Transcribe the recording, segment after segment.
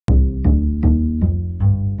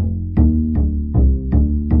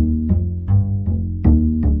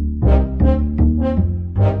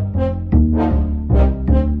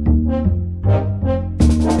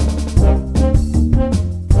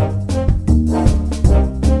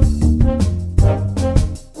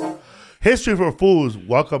History for Fools.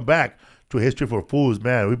 Welcome back to History for Fools,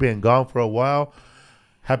 man. We've been gone for a while.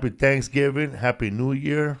 Happy Thanksgiving. Happy New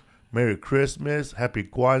Year. Merry Christmas. Happy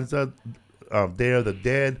Kwanzaa. Day of the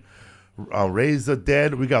Dead. Raise the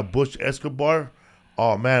Dead. We got Butch Escobar.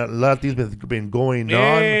 Oh, man, a lot of things been going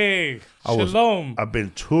on. Hey, shalom. I've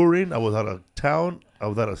been touring. I was out of town. I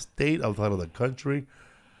was out of state. I was out of the country.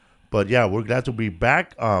 But, yeah, we're glad to be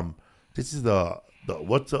back. This is the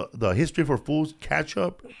History for Fools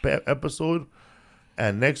catch-up episode.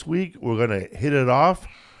 And next week, we're going to hit it off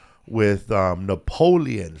with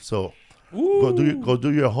Napoleon. So go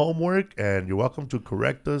do your homework, and you're welcome to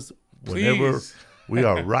correct us whenever we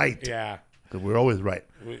are right. Yeah. Because we're always right.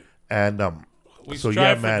 We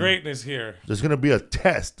strive for greatness here. There's going to be a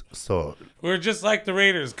test. So we're just like the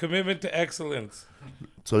Raiders, commitment to excellence.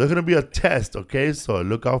 So there's going to be a test, okay? So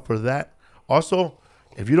look out for that. Also,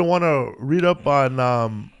 if you don't want to read up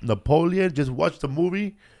on Napoleon, just watch the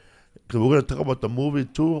movie. Because we're going to talk about the movie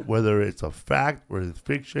too, whether it's a fact or it's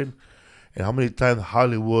fiction, and how many times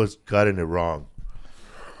Hollywood's gotten it wrong.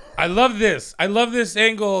 I love this. I love this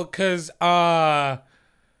angle because I'm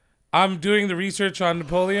doing the research on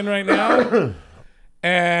Napoleon right now.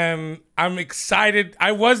 And I'm excited.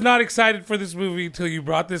 I was not excited for this movie until you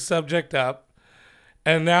brought this subject up.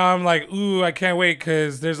 And now I'm like, ooh, I can't wait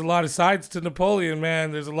because there's a lot of sides to Napoleon,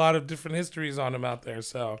 man. There's a lot of different histories on him out there.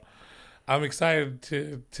 So I'm excited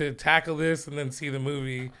to tackle this and then see the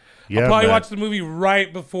movie. Yeah, I'll probably watch the movie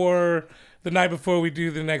right before the night before we do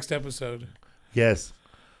the next episode. Yes.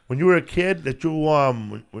 When you were a kid, did you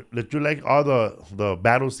like all the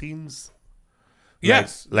battle scenes?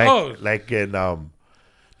 Yes. Like in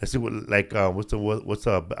let's see what's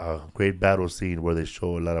a great battle scene where they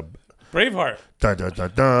show a lot of Braveheart. Dun, dun,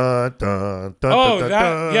 dun, dun, dun,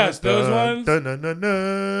 dun, yes, those ones. Dun, dun, dun,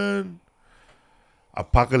 dun.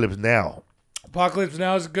 Apocalypse Now. Apocalypse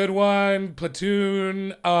Now is a good one.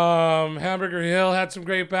 Platoon, Hamburger Hill had some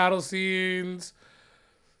great battle scenes.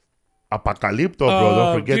 Apocalypto, bro.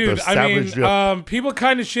 Don't forget the savage. People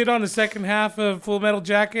kind of shit on the second half of Full Metal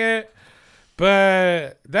Jacket,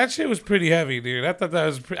 but that shit was pretty heavy, dude. I thought that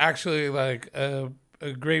was actually like a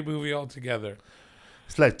great movie altogether.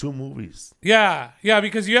 It's like two movies. Yeah,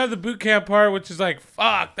 because you have the boot camp part, which is like,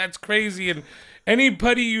 fuck, that's crazy. And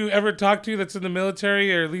anybody you ever talk to that's in the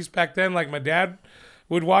military, or at least back then, like my dad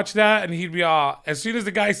would watch that, and he'd be all, as soon as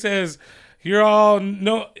the guy says, he says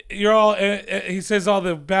all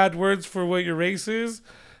the bad words for what your race is,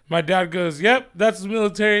 my dad goes, yep, that's the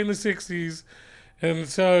military in the 60s. And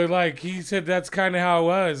so, like, he said that's kind of how it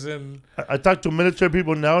was. And I talk to military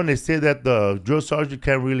people now, and they say that the drill sergeant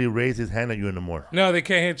can't really raise his hand at you anymore. No, they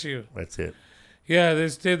can't hit you. That's it. Yeah,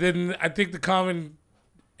 then I think the common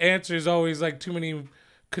answer is always, like, too many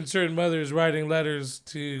concerned mothers writing letters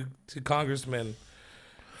to congressmen.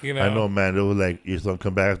 You know? I know, man. It was like, your son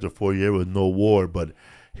come back after 4 years with no war, but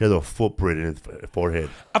he has a footprint in his forehead.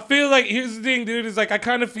 I feel like, here's the thing, dude, is like, I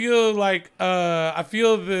kind of feel like, I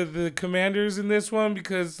feel the commanders in this one,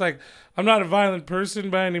 because like, I'm not a violent person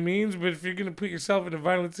by any means, but if you're going to put yourself in a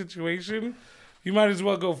violent situation, you might as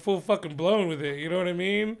well go full fucking blown with it. You know what I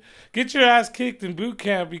mean? Get your ass kicked in boot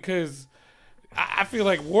camp, because I feel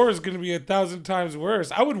like war is going to be 1,000 times worse.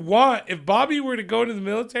 I would want, if Bobby were to go into the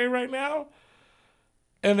military right now,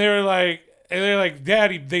 and they're like,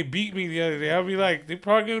 Daddy, they beat me the other day, I'll be like, they're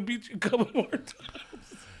probably gonna beat you a couple more times.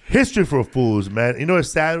 History for Fools, man. You know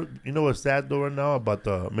what's sad? Though right now about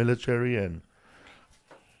the military, and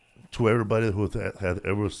to everybody who has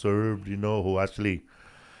ever served, you know, who actually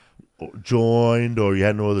joined, or you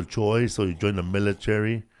had no other choice, so you joined the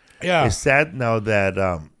military. Yeah, it's sad now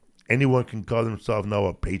that anyone can call themselves now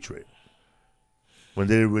a patriot when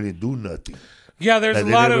they didn't really do nothing. Yeah, there's a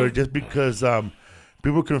lot of just because.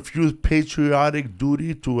 People confuse patriotic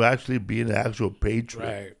duty to actually being an actual patriot.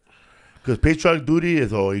 Right. Because patriotic duty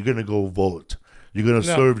is, you're going to go vote. You're going to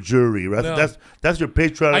serve jury. Right? No. That's your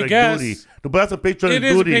patriotic duty. No, but that's a patriotic duty.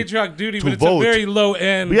 It is a patriotic duty, but it's vote. a very low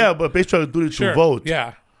end. Yeah, but patriotic duty to vote.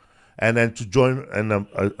 Yeah. And then to join, and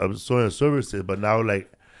I'm joining services. But now,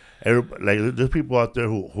 there's people out there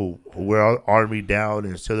who wear army down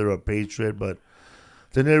and say they're a patriot, but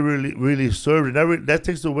they never really served. That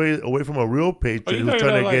takes away from a real patriot who's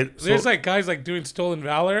trying to get. There's like guys like doing stolen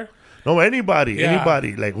valor. No, anybody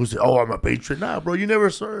like who says, "Oh, I'm a patriot." Nah, bro, you never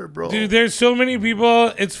served, bro. Dude, there's so many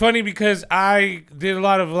people. It's funny because I did a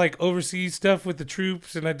lot of like overseas stuff with the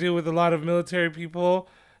troops, and I deal with a lot of military people.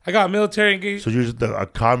 I got military engaged. So you're just a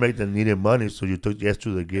convict that needed money, so you took yes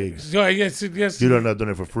to the gigs. Yes. You're not doing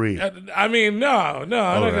it for free. I mean, no, I'm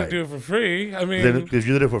not going to do it for free. I mean, if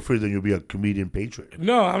you did it for free, then you'll be a comedian patriot.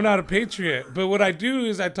 No, I'm not a patriot. But what I do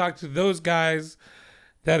is I talk to those guys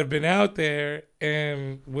that have been out there,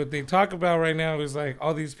 and what they talk about right now is like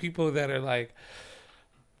all these people that are like,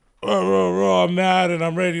 I'm mad and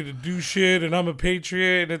I'm ready to do shit and I'm a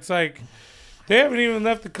patriot, and it's like they haven't even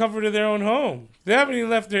left the comfort of their own home. They haven't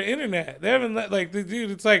even left their internet. They haven't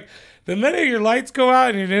dude. It's like the minute your lights go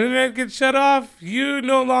out and your internet gets shut off, you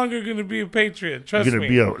no longer gonna be a patriot. Trust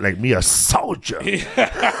me. You're gonna be a soldier.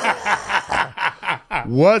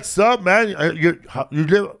 What's up, man? You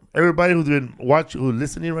live. Everybody who's been who's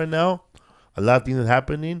listening right now, a lot of things are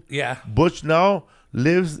happening. Yeah. Butch now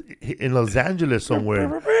lives in Los Angeles somewhere,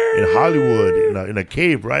 in Hollywood, in a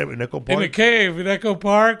cave, right? In Echo Park. In a cave in Echo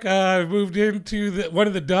Park. Moved into one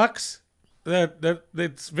of the ducks.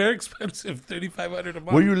 That's very expensive, $3,500 a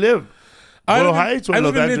month. Where you live? Boyle Heights or I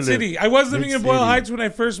Los live in Angeles? Mid-City. I was living in Boyle Heights when I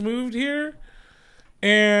first moved here,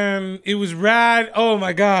 and it was rad. Oh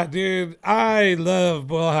my god, dude! I love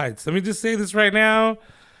Boyle Heights. Let me just say this right now.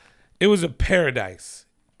 It was a paradise.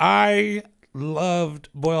 I loved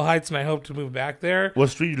Boyle Heights, and I hope to move back there. What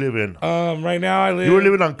street you live in? Right now I live. You were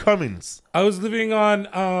living on Cummings. I was living on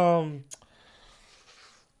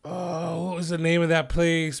what was the name of that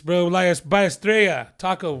place, bro? Like by Estrella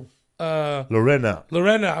Taco. Lorena.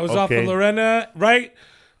 I was off of Lorena, right?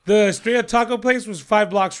 The Estrella Taco place was 5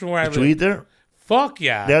 blocks from where I lived. Did you eat there? Fuck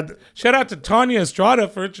yeah! Shout out to Tanya Estrada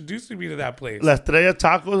for introducing me to that place. La Estrella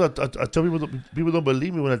Tacos. I tell people don't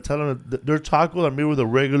believe me when I tell them that their tacos are made with a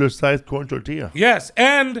regular sized corn tortilla. Yes,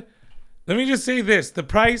 and let me just say this: the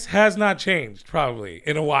price has not changed probably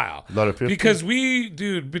in a while. $1.50? Because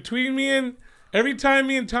between me and every time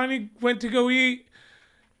me and Tanya went to go eat,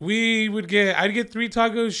 I'd get 3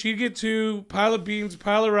 tacos, she'd get 2, pile of beans,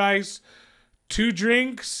 pile of rice, 2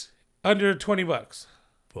 drinks, under $20.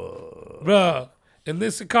 Bro, in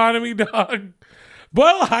this economy, dog,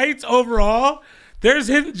 Boyle Heights overall, there's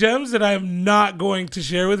hidden gems that I'm not going to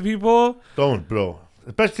share with people. Don't, bro.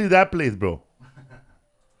 Especially that place, bro.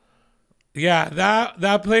 Yeah,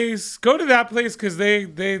 that place. Go to that place because they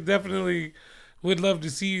definitely would love to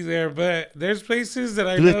see you there. But there's places that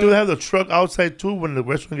I know. Do they still have the truck outside too when the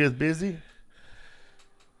restaurant gets busy?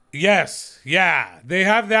 Yes. Yeah, they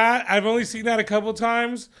have that. I've only seen that a couple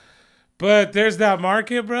times. But there's that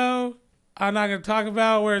market, bro. I'm not going to talk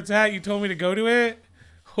about where it's at. You told me to go to it.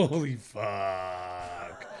 Holy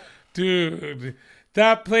fuck. Dude,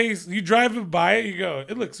 that place, you drive by it, you go,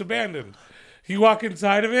 it looks abandoned. You walk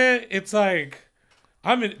inside of it, it's like,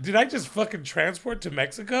 did I just fucking transport to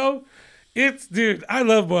Mexico? Dude, I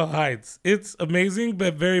love Boyle Heights. It's amazing,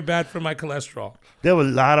 but very bad for my cholesterol. There was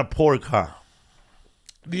a lot of pork, huh?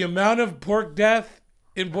 The amount of pork death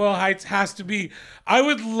in Boyle Heights has to be, I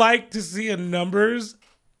would like to see a numbers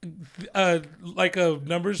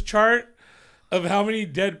chart of how many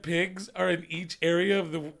dead pigs are in each area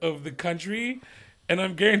of the country, and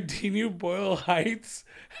I'm guaranteeing you Boyle Heights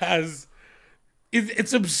has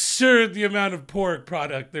it's absurd the amount of pork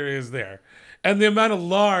product there is there, and the amount of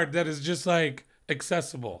lard that is just like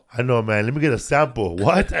accessible. I know, man. Let me get a sample.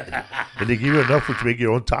 What? And they give you enough to make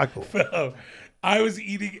your own taco. Bro, I was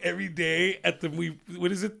eating every day at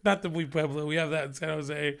what is it? Not the Muy Pueblo. We have that in San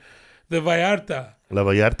Jose. The Vallarta. La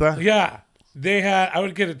Vallarta? Yeah. I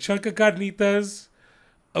would get a chunk of carnitas,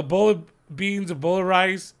 a bowl of beans, a bowl of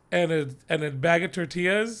rice, and a bag of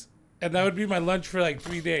tortillas. And that would be my lunch for like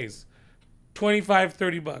 3 days.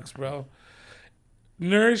 $25-$30, bro.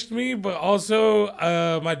 Nourished me, but also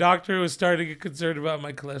my doctor was starting to get concerned about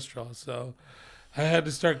my cholesterol. So I had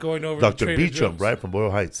to start going over Dr. to Trader Beecham, Joe's. right? From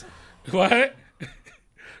Boyle Heights. What?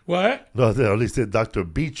 What? No, they only said Dr.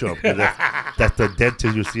 Beecham. That's the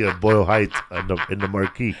dentist you see at Boyle Heights in the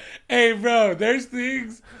marquee. Hey, bro, there's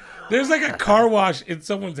like a car wash in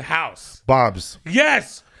someone's house. Bob's.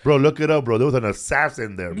 Yes. Bro, look it up, bro. There was an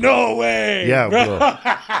assassin there. Bro. No way. Yeah, bro.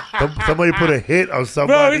 Somebody put a hit on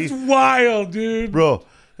somebody. Bro, it's wild, dude. Bro,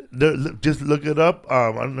 just look it up.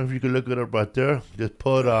 I don't know if you can look it up right there. Just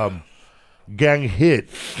put gang hit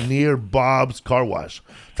near Bob's car wash.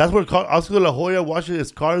 That's where Oscar La Hoya washes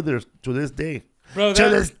his car there to this day. Bro, to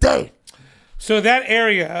this day. So that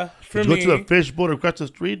area for me. Go to the fish boat across the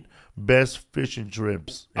street. Best fish and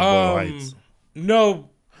shrimps in Boyle Heights. No.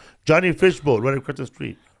 Johnny Fishboat right across the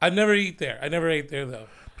street. I never eat there. I never ate there though.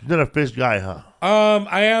 You're not a fish guy, huh?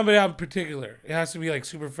 I am, but I'm particular. It has to be like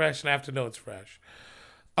super fresh, and I have to know it's fresh.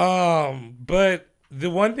 But the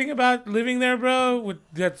one thing about living there, bro,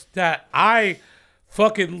 that I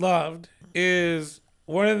fucking loved is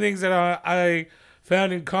one of the things that I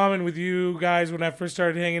found in common with you guys when I first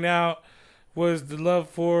started hanging out was the love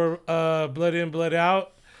for Blood In, Blood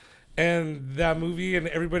Out, and that movie, and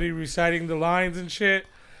everybody reciting the lines and shit.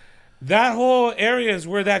 that whole area is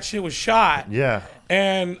where that shit was shot. Yeah.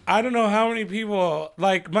 And I don't know how many people,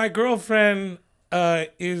 like my girlfriend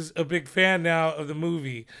is a big fan now of the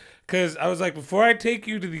movie. Because I was like, before I take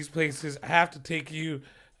you to these places, I have to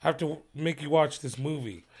make you watch this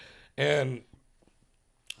movie. And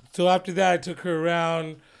so after that, I took her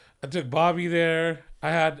around. I took Bobby there. I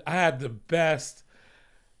had the best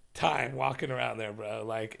time walking around there, bro.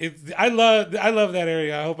 Like I love that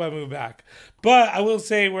area. I hope I move back. But I will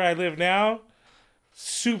say where I live now,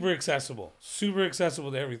 super accessible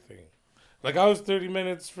to everything. Like I was 30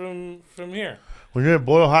 minutes from here. When you're in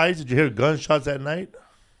Boyle Heights, did you hear gunshots at night?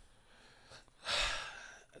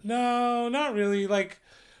 No, not really. Like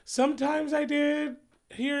sometimes I did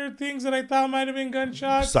hear things that I thought might have been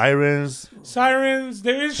gunshots. Sirens.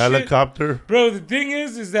 There is helicopter. Shit. Bro, the thing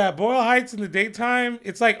is that Boyle Heights in the daytime,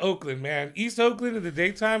 it's like Oakland, man. East Oakland in the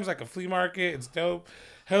daytime is like a flea market. It's dope.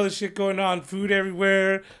 Hella shit going on. Food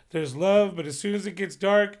everywhere. There's love. But as soon as it gets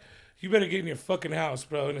dark, you better get in your fucking house,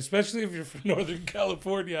 bro. And especially if you're from Northern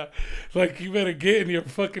California, like you better get in your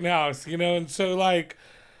fucking house, you know? And so like,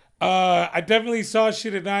 I definitely saw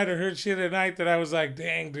shit at night or heard shit at night that I was like,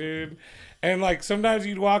 dang, dude. And, like, sometimes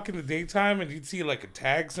you'd walk in the daytime and you'd see, like, a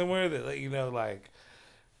tag somewhere that let you know, like,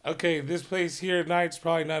 okay, this place here at night's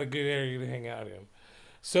probably not a good area to hang out in.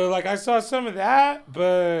 So, like, I saw some of that,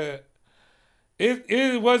 but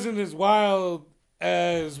it wasn't as wild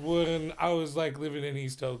as when I was, like, living in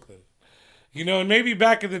East Oakland. You know, and maybe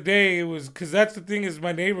back in the day it was, because that's the thing is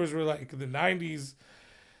my neighbors were, like, in the 90s.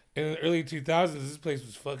 In the early 2000s, this place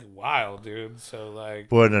was fucking wild, dude. So, like...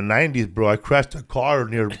 Boy, in the 90s, bro, I crashed a car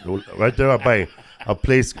right there by a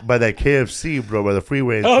place, by that KFC, bro, by the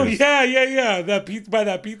freeway. Oh, yeah. By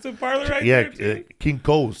that pizza parlor right there? Yeah, King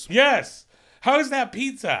Cole's. Yes. How is that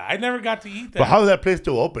pizza? I never got to eat that. But how is that place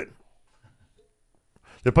still open?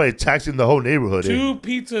 They're probably taxing the whole neighborhood. Two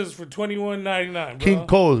pizzas for $21.99, bro. King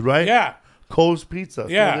Cole's, right? Yeah. Cole's Pizza.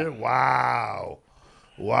 Yeah.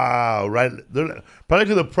 Wow, right. Probably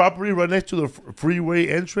to the property right next to the freeway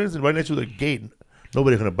entrance and right next to the gate.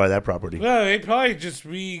 Nobody's gonna buy that property. Well, they probably just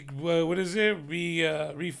refi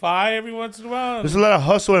every once in a while. There's a lot of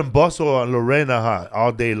hustle and bustle on Lorena, huh?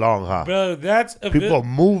 All day long, huh? Bro, that's people are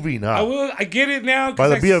moving, huh? I get it now. By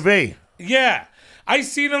the B of A. Yeah. I've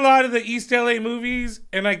seen a lot of the East LA movies,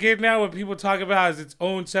 and I get now what people talk about as its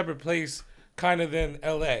own separate place, kind of than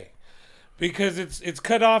LA. Because it's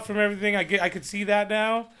cut off from everything. I could see that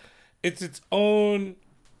now. It's its own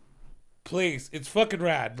place. It's fucking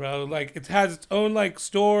rad, bro. Like it has its own like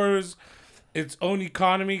stores, its own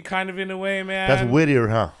economy, kind of in a way, man. That's Whittier,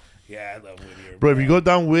 huh? Yeah, I love Whittier, bro. If you go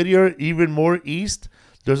down Whittier, even more east,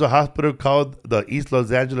 there's a hospital called the East Los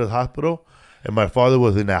Angeles Hospital, and my father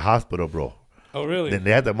was in that hospital, bro. Oh, really? And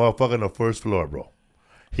they had that motherfucker on the first floor, bro.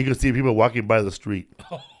 He could see people walking by the street.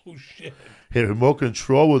 Oh shit. He had remote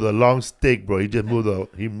control with a long stick, bro. He just moved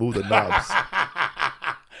the knobs.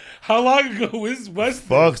 How long ago was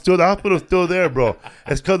Fuck, still the hospital's still there, bro.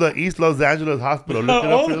 It's called the East Los Angeles Hospital. Look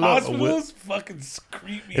it up. Old hospitals fucking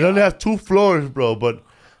creepy. It only has 2 floors, bro, but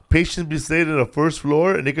patients be staying in the first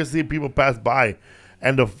floor and they can see people pass by.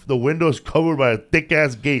 And the window is covered by a thick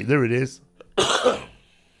ass gate. There it is.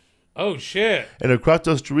 Oh shit. And across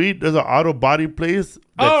the street there's an auto body place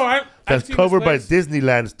that's covered by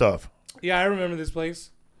Disneyland stuff. Yeah, I remember this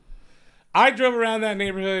place. I drove around that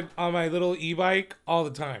neighborhood on my little e-bike all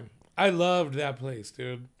the time. I loved that place,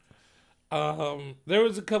 dude. There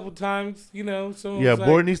was a couple times, you know.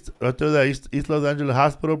 Born East, after that East Los Angeles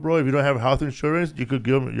Hospital, bro. If you don't have health insurance, you could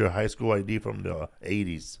give them your high school ID from the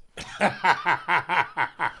 80s.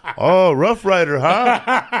 Oh, Rough Rider, huh?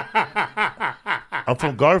 I'm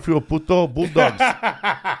from Garfield, puto Bulldogs.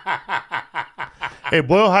 Hey,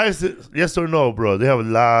 Boyle Heights, yes or no, bro? They have a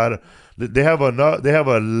lot. They have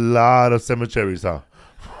a lot of cemeteries, huh?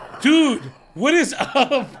 Dude, what is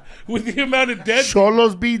up with the amount of dead?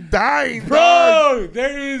 Cholos be dying, bro. Dog.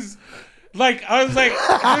 There is, like, I was like,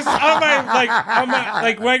 this on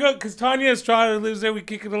my when I go, because Tanya Estrada lives there. We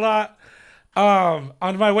kick it a lot. On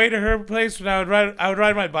my way to her place, when I would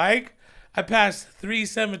ride my bike, I passed 3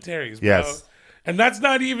 cemeteries, bro. Yes. And that's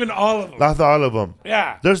not even all of them. That's all of them.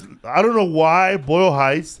 Yeah. I don't know why Boyle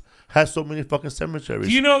Heights has so many fucking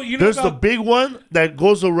cemeteries. You know there's the big one that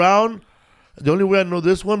goes around. The only way I know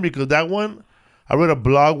this one, because that one, I read a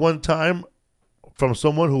blog one time from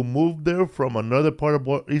someone who moved there from another part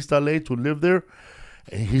of East LA to live there.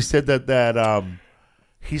 And he said that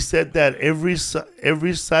every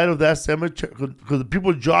side of that cemetery, because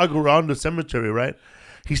people jog around the cemetery, right?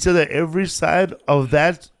 He said that every side of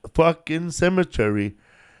that fucking cemetery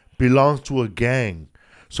belongs to a gang.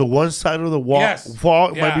 So one side of the wall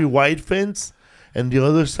might be white fence, and the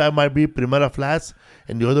other side might be Primera Flats,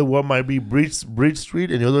 and the other one might be Bridge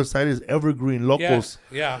Street, and the other side is Evergreen Locos.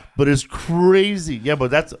 Yeah. But it's crazy. Yeah,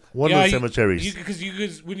 but that's one of the cemeteries.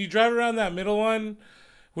 Because when you drive around that middle one,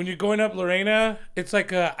 when you're going up Lorena, it's like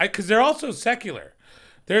because they're also secular.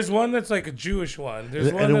 There's one that's like a Jewish one.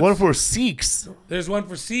 There's one for Sikhs. There's one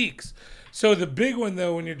for Sikhs. So the big one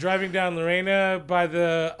though, when you're driving down Lorena by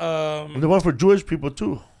the the one for Jewish people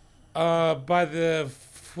too. By the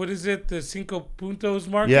what is it? The Cinco Puntos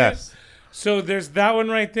Market. Yes. So there's that one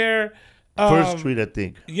right there. First Street, I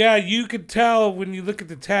think. Yeah, you could tell when you look at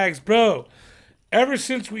the tags, bro. Ever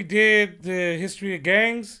since we did the history of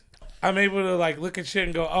gangs, I'm able to like look at shit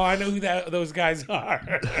and go, oh, I know who those guys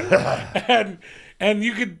are. and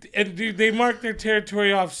you could dude, they mark their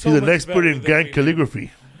territory off so much. He's an expert in gang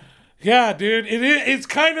calligraphy. Yeah, dude, it's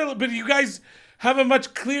kind of, but you guys have a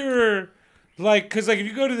much clearer, like, because like if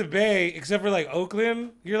you go to the Bay, except for like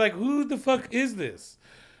Oakland, you're like, who the fuck is this?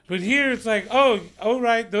 But here it's like, oh,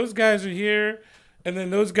 right, those guys are here, and then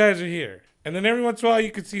those guys are here, and then every once in a while you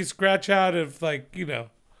could see a scratch out of like, you know.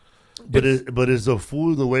 But it's a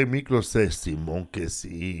food the way Miklo says, Simon que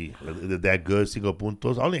sí, that good 5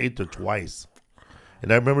 puntos. I only ate it twice,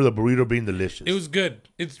 and I remember the burrito being delicious. It was good.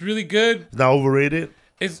 It's really good. It's not overrated.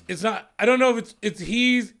 It's not. I don't know if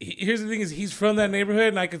here's the thing is he's from that neighborhood,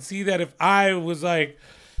 and I could see that if I was like,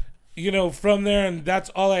 you know, from there and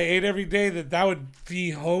that's all I ate every day, that would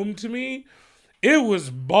be home to me. It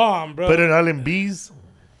was bomb, bro. Better than Allen B's?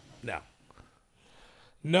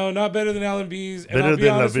 No, not better than Allen B's. And Better I'll be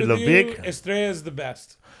than honest with La you, Vic? Estrella is the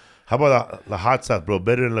best. How about the hot sauce, bro?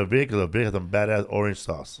 Better than La Vic? La Vic has some badass orange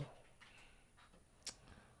sauce.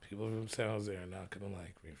 People from San Jose are not going to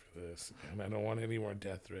like me for this. And I don't want any more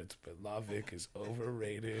death threats, but La Vic is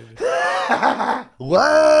overrated.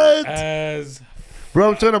 What? Bro,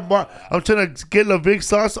 I'm trying to get La Vic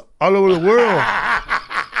sauce all over the world.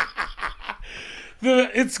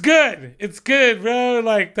 It's good. It's good, bro.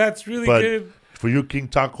 Like, that's really good. For you, King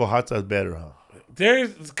Taco hot sauce better, huh?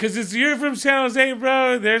 Because you're from San Jose,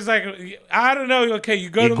 bro. There's like, I don't know. Okay, you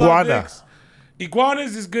go to Iguana. La Vic's.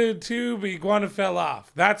 Iguana's is good too, but Iguana fell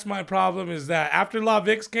off. That's my problem, is that after La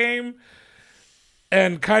Vic's came,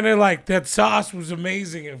 and kind of like that sauce was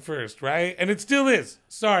amazing at first, right? And it still is.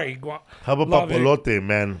 Sorry, How about Papalote,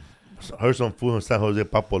 man? I heard some food in San Jose.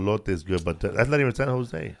 Papalote is good, but that's not even San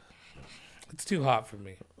Jose. It's too hot for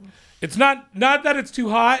me. It's not that it's too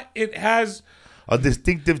hot. It has a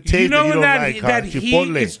distinctive taste that you don't like. That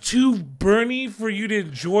heat is too burny for you to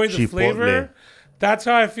enjoy the flavor. That's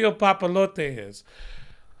how I feel Papalote is.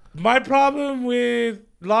 My problem with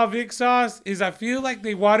La Vic sauce is I feel like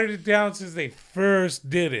they watered it down since they first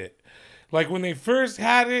did it. Like when they first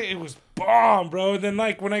had it, it was bomb, bro. And then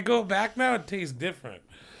like when I go back now, it tastes different.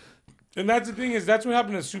 And that's the thing, is that's what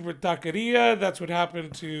happened to Super Taqueria. That's what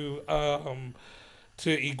happened to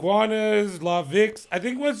Iguanas, La Vic's. I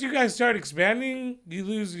think once you guys start expanding, you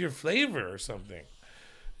lose your flavor or something.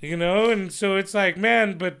 You know, and so it's like,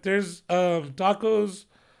 man, but there's tacos,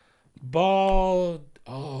 ball.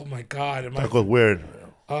 Oh my God, tacos weird.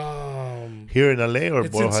 Here in LA or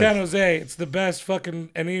it's in San Jose. It's the best fucking.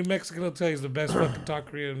 Any Mexican will tell you it's the best fucking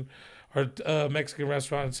taqueria or Mexican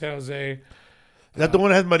restaurant in San Jose. Is that the one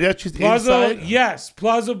that has mariachis inside? Yes,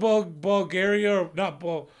 Plaza Bulgaria or not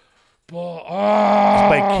Bul. It's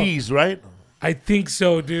by Keys, right? I think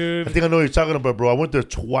so, dude. I think I know what you're talking about, bro. I went there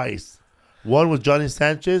twice. One was Johnny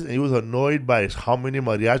Sanchez, and he was annoyed by how many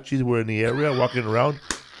mariachis were in the area walking around.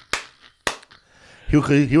 He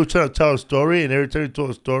was trying to tell a story, and every time he told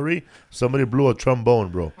a story, somebody blew a trombone,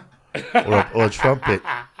 bro, or a trumpet.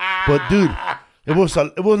 But dude, it was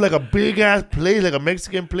like a big ass place, like a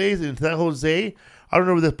Mexican place in San Jose. I don't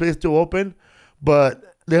know if this place still open,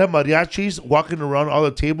 but they had mariachis walking around all the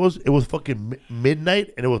tables. It was fucking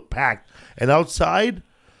midnight, and it was packed. And outside,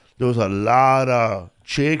 there was a lot of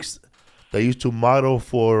chicks that used to model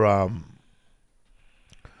for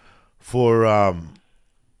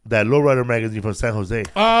that Lowrider magazine from San Jose.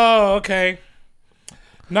 Oh, okay.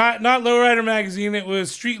 Not Lowrider magazine. It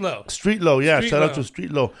was Street Low. Street Low, yeah. Shout out to Street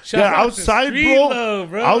Low. Yeah, outside,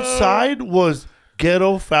 bro. Outside was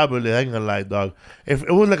ghetto fabulous. I ain't gonna lie, dog. If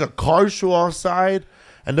it was like a car show outside,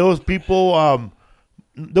 and there was people,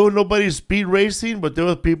 there was nobody speed racing, but there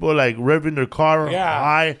was people like revving their car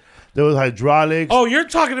high. There was hydraulics. Oh, you're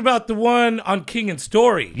talking about the one on King and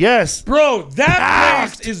Story. Yes. Bro, that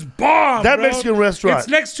place is bomb, That Mexican restaurant. It's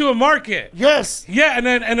next to a market. Yes. Yeah,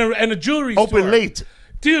 and a jewelry store. Open late.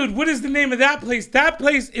 Dude, what is the name of that place? That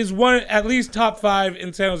place is at least top 5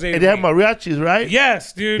 in San Jose. And they have mariachis, right?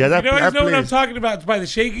 Yes, dude. Yeah, you know what I'm place. talking about. It's by the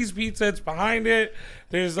Shakey's Pizza. It's behind it.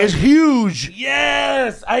 There's It's huge.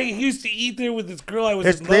 Yes. I used to eat there with this girl I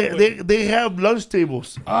was in love with. They have lunch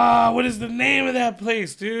tables. What is the name of that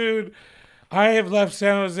place, dude? I have left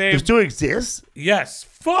San Jose. It still exists? Yes.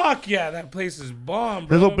 Fuck yeah, that place is bomb,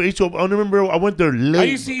 bro. I remember I went there late. I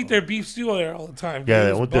used to eat their beef stew there all the time. Yeah,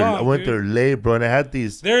 I went there late, bro, and I had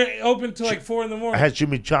these. They're open till like 4 in the morning. I had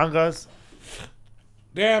chimichangas.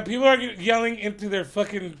 Damn, people are yelling into their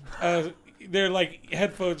fucking their like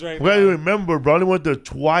headphones right now. Well, I remember, bro. I only went there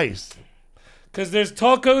twice. Cause there's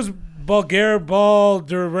Tacos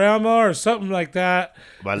Balderrama or something like that.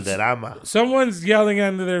 Valderrama. Someone's yelling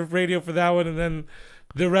into their radio for that one, and then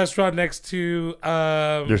the restaurant next to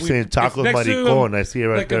they're saying Tacos Maricon. I see it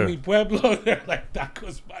right like there. Like in Mi Pueblo, they're like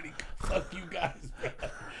Tacos Maricon. Fuck you guys, bro.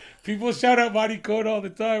 People shout out Maricon all the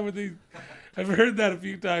time when they. I've heard that a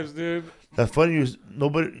few times, dude. That's funny.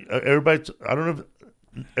 Everybody. I don't know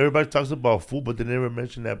if everybody talks about food, but they never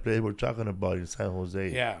mention that place we're talking about in San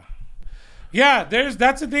Jose. Yeah. Yeah,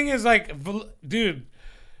 that's the thing is like, dude,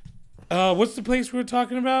 what's the place we were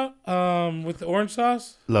talking about with the orange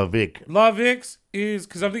sauce? La Vic. La Vic's is,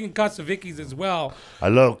 because I'm thinking Casa Vicky's as well. I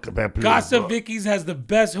love Casa Vicky's has the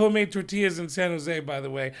best homemade tortillas in San Jose, by the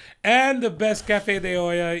way, and the best cafe de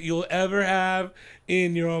olla you'll ever have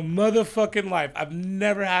in your motherfucking life. I've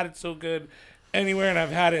never had it so good anywhere, and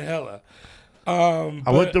I've had it hella.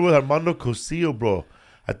 I went there with Armando Cosillo, bro.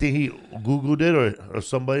 I think he Googled it or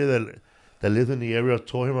somebody that lives in the area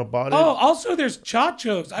told him about it. Oh, also there's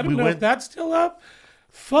Chacho's. I don't know if that's still up.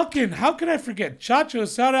 Fucking, how can I forget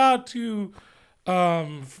Chacho's? Shout out to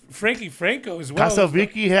Frankie Franco as well. Casa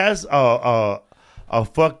Vicky has a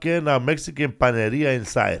fucking Mexican paneria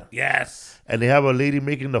inside. Yes. And they have a lady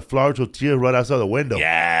making the flour tortilla right outside the window.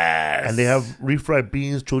 Yes. And they have refried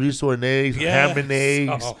beans, chorizo and eggs, ham and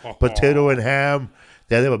eggs, potato and ham.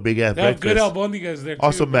 Yeah, they have a big ass breakfast. They have good albondigas there too.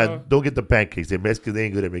 Also, man, bro. don't get the pancakes. The Mexicans, they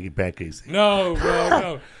ain't good at making pancakes. No, bro,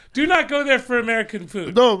 no. Do not go there for American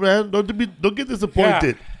food. No, man, don't get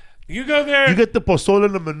disappointed. Yeah. You go there. You get the pozole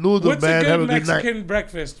and the menudo, what's man. What's a have good a Mexican night.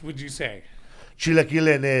 breakfast, would you say?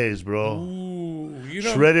 Chilaquil and eggs, bro. Ooh,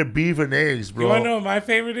 shredded beef and eggs, bro. You want to know what my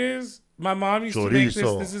favorite is? My mom used to make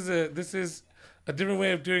Chorizo. This is a different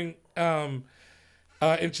way of doing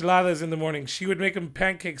enchiladas in the morning. She would make them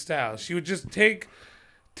pancake style. She would just take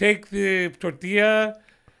the tortilla,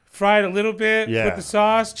 fry it a little bit, put the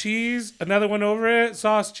sauce, cheese, another one over it,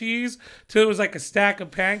 sauce, cheese, till it was like a stack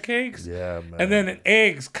of pancakes. Yeah, man. And then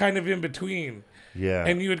eggs kind of in between. Yeah.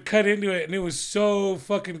 And you would cut into it, and it was so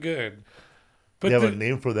fucking good. But they have a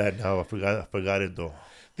name for that now. I forgot it, though.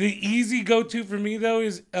 The easy go-to for me, though,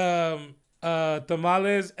 is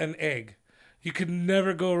tamales and egg. You could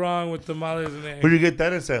never go wrong with tamales and egg. Where do you get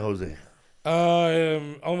that in San Jose?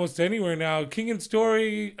 Almost anywhere now. King and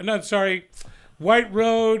Story. No, sorry. White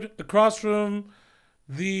Road, across from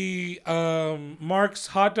the Mark's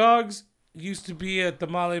Hot Dogs, used to be a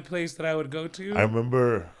tamale place that I would go to. I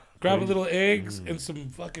remember. Grab a little eggs and some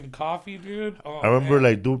fucking coffee, dude. Oh, I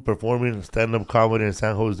remember performing stand-up comedy in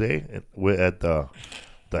San Jose at the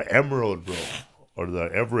Emerald, bro, or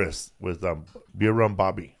the Everest with Beer Run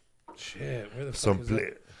Bobby. Shit, where the fuck is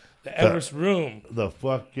that? The Everest Room. The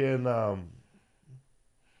fucking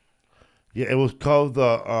it was called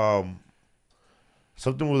the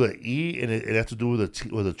something with an E, and it had to do with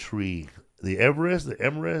a tree. The Everest.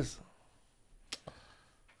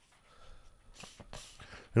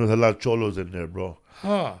 There was a lot of cholos in there, bro.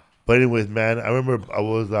 Huh. But anyways, man, I remember I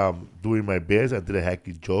was doing my best. I did a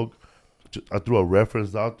hacky joke. I threw a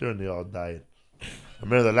reference out there, and they all died. I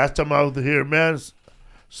remember the last time I was here, man,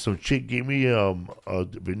 some chick gave me a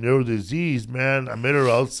venereal disease, man. I met her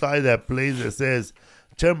outside that place that says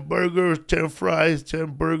 10 burgers, 10 fries,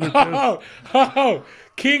 10 burgers. 10... Oh,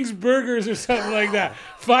 King's Burgers or something like that.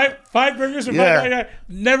 Five burgers or five.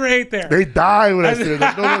 Never ate there. They died when I said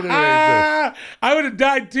that. Nobody ever ate there. I would have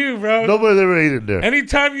died too, bro. Nobody ever ate in there.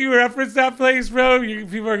 Anytime you reference that place, bro,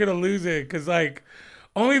 people are gonna lose it because like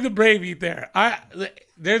only the brave eat there.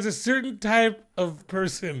 There's a certain type of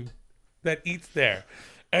person that eats there,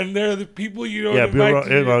 and they're the people you don't invite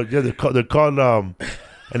to. Yeah, they're called and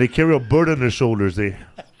they carry a bird on their shoulders.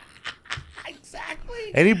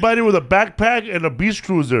 Anybody with a backpack and a beach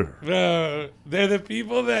cruiser. Bro, they're the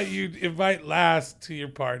people that you invite last to your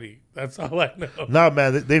party. That's all I know. Nah,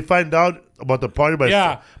 man, they find out about the party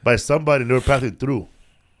by somebody and they were passing through.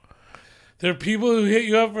 There are people who hit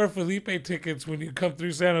you up for Felipe tickets when you come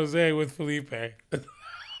through San Jose with Felipe.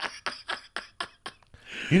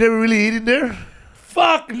 You never really eaten there?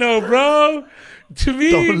 Fuck no, bro. To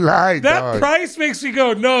me, Don't lie, that dog. price makes me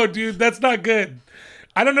go, no, dude, that's not good.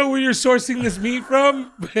 I don't know where you're sourcing this meat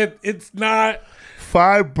from, but it's not.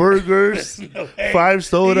 5 burgers, No 5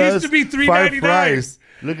 sodas, It used to be $5 $3.99. fries.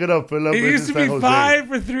 Look it up, Philip. It used to be 5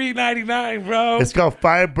 for $3.99, bro. It's called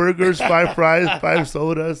 5 burgers, 5 fries, 5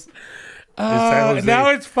 sodas. Now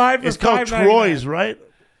it's 5 for It's called $5.99. Troy's, right?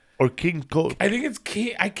 Or King's Coast. I think it's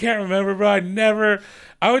King. I can't remember, bro.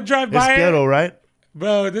 I would drive It's by ghetto, it. right?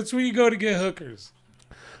 Bro, that's where you go to get hookers.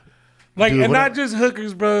 Like, Dude, and not just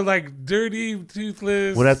hookers, bro. Like, dirty,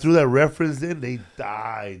 toothless. When I threw that reference in, they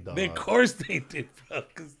died, dog. Of course they did, bro.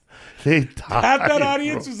 'Cause They died. half that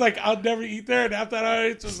audience bro. was like, I'll never eat there. And half that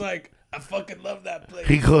audience was like, I fucking love that place.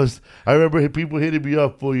 He goes, I remember people hitting me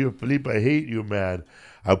up for you, Felipe. I hate you, man.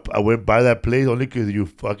 I went by that place only because you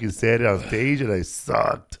fucking said it on stage and I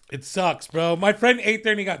sucked. It sucks, bro. My friend ate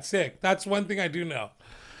there and he got sick. That's one thing I do know.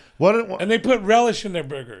 What? And they put relish in their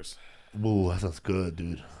burgers. Ooh, that sounds good,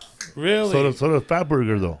 dude. Really? So the fat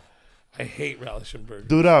burger, though. I hate relish in burgers.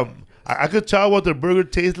 Dude, I could tell what their burger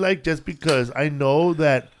tastes like just because I know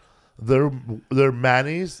that their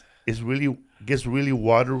mayonnaise gets really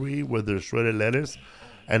watery with their shredded lettuce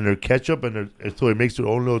and their ketchup, and so it makes their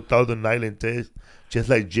own little Thousand Island taste, just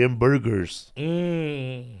like Jim Burgers.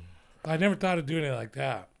 I never thought of doing it like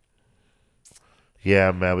that.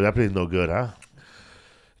 Yeah, man, but that place is no good, huh?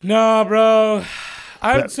 No, bro.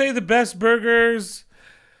 I would say the best burgers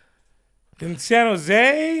in San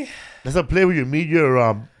Jose. That's a place where you meet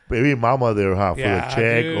your baby mama there, huh? For a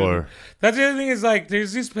check dude. or That's the other thing is like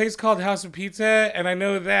there's this place called House of Pizza, and I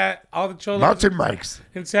know that all the cholos Mountain Mike's.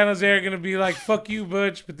 in San Jose are gonna be like, "Fuck you,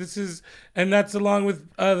 Butch," but that's along with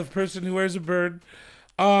the person who wears a bird.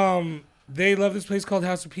 They love this place called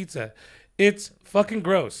House of Pizza. It's fucking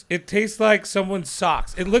gross. It tastes like someone's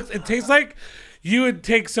socks. It tastes like you would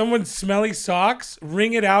take someone's smelly socks,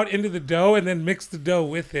 wring it out into the dough, and then mix the dough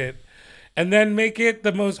with it. And then make it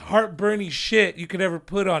the most heartburny shit you could ever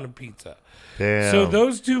put on a pizza. Damn. So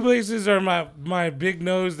those two places are my big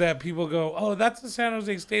no's that people go, oh, that's a San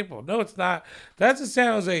Jose staple. No, it's not. That's a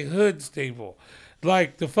San Jose hood staple.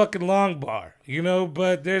 Like the fucking Long Bar, you know?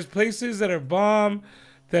 But there's places that are bomb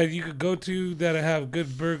that you could go to that have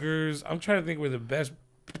good burgers. I'm trying to think where the best...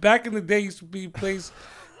 Back in the day used to be a place,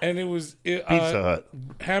 and it was... Pizza Hut.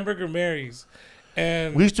 Hamburger Mary's.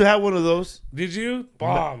 And We used to have one of those. did you?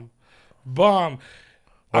 Bomb.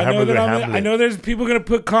 I know Hamburger that Hamlet. I know there's people gonna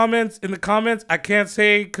put comments in the comments. I can't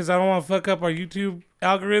say because I don't want to fuck up our YouTube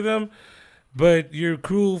algorithm. But you're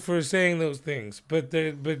cruel for saying those things. But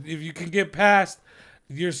if you can get past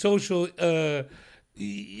your social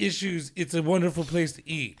issues, it's a wonderful place to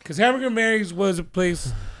eat. Because Hamburger Mary's was a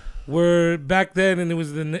place where back then, and it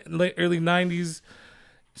was the early '90s,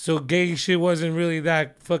 so gay shit wasn't really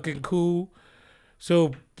that fucking cool.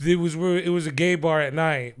 So it was a gay bar at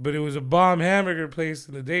night, but it was a bomb hamburger place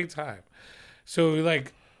in the daytime. So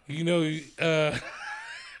like, you know,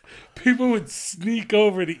 people would sneak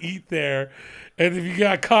over to eat there, and if you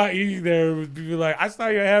got caught eating there, it would be like, I saw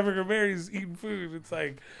you at Hamburger Mary's eating food. It's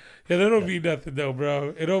like, yeah, that don't mean nothing though,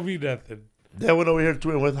 bro. It don't mean nothing. That one over here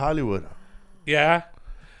too in West Hollywood. Yeah,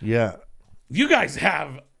 Yeah. you guys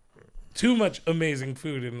have too much amazing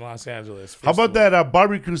food in Los Angeles. How about that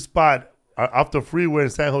barbecue spot off the freeway in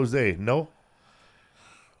San Jose? No?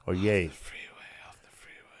 Or yay? Off the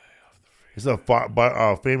freeway. It's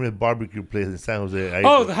a famous barbecue place in San Jose.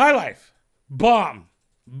 Oh, the High Life. Bomb.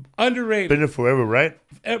 Underrated. Been there forever, right?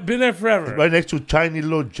 Been there forever. Right next to a tiny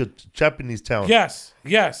little Japanese town. Yes.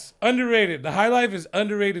 Underrated. The High Life is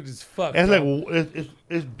underrated as fuck. It's bro. like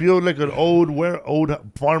it's built like an old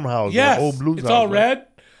farmhouse. Yes. Old blues it's house, all right? red.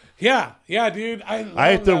 Yeah, dude.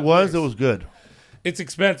 I ate there once. It was good. It's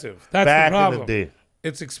expensive. That's Back the problem. in the day.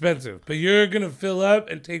 It's expensive, but you're gonna fill up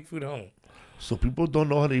and take food home. So people don't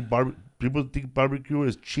know how to eat barbecue. People think barbecue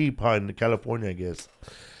is cheap, huh, in California, I guess.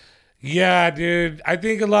 Yeah, dude. I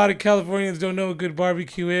think a lot of Californians don't know what good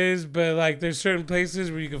barbecue is, but like there's certain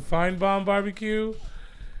places where you can find bomb barbecue,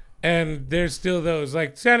 and there's still those.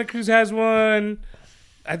 Like Santa Cruz has one.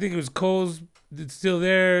 I think it was Cole's. It's still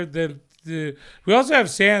there. Then we also have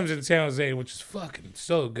Sam's in San Jose, which is fucking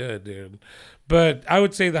so good, dude. But I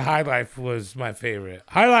would say the High Life was my favorite.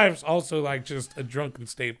 High Life's also like just a drunken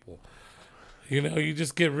staple. You know, you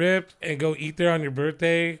just get ripped and go eat there on your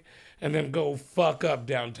birthday and then go fuck up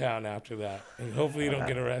downtown after that. And hopefully you don't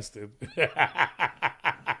get arrested.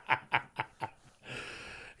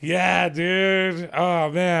 Yeah, dude. Oh,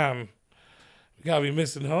 man. We gotta be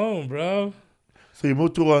missing home, bro. So you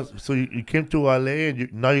moved to so you came to LA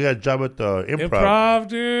and now you got a job at the Improv. Improv,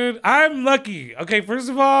 dude. I'm lucky. Okay, first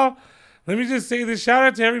of all, let me just say this. Shout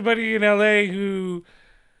out to everybody in LA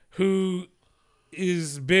who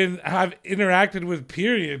have interacted with,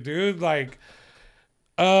 period, dude. Like,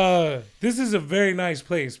 this is a very nice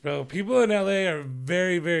place, bro. People in LA are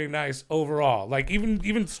very, very nice overall. Like,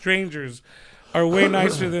 even strangers are way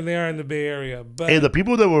nicer than they are in the Bay Area. But hey, the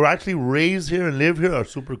people that were actually raised here and live here are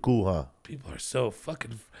super cool, huh? people are so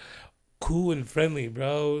fucking cool and friendly,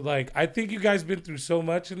 bro. Like, I think you guys been through so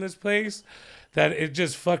much in this place that it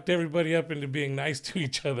just fucked everybody up into being nice to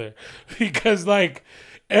each other. Because, like,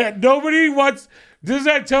 nobody wants... This is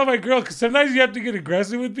what I tell my girl, because sometimes you have to get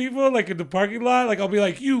aggressive with people, like in the parking lot. Like, I'll be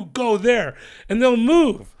like, you go there. And they'll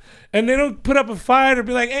move. And they don't put up a fight or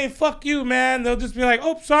be like, hey, fuck you, man. They'll just be like,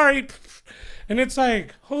 oh, sorry. And it's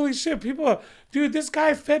like, holy shit, people... Dude, this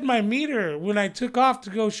guy fed my meter when I took off to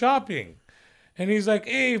go shopping. And he's like,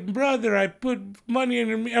 hey, brother, I put money in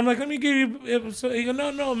your meter. I'm like, let me give you... So he goes,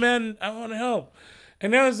 no, man, I want to help.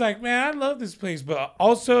 And I was like, man, I love this place. But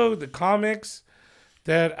also the comics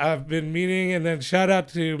that I've been meeting. And then shout out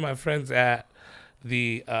to my friends at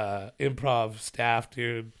the improv staff,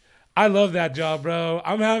 dude. I love that job, bro.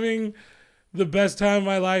 I'm having the best time of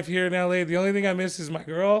my life here in LA. The only thing I miss is my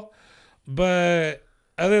girl. But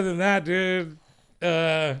other than that, dude,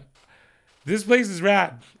 this place is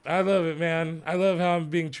rad. I love it, man. I love how I'm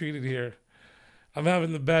being treated here. I'm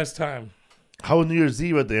having the best time. How was New Year's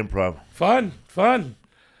Eve at the improv? Fun. I'm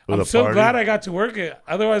so glad I got to work it.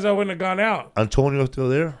 Otherwise, I wouldn't have gone out. Antonio still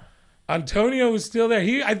there? Antonio was still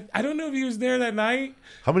there. I don't know if he was there that night.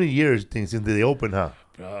 How many years since they opened, huh?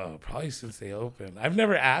 Bro, probably since they opened. I've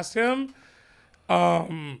never asked him.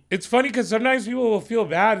 It's funny because sometimes people will feel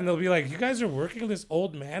bad and they'll be like, you guys are working this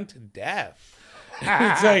old man to death.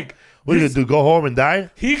 It's like... What are you going to do, go home and die?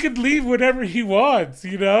 He could leave whenever he wants,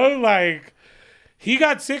 you know? Like, he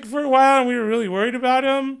got sick for a while and we were really worried about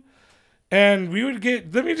him. And we would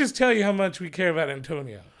get... Let me just tell you how much we care about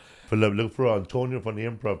Antonio. Philip, look for Antonio from the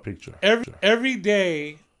improv picture. Every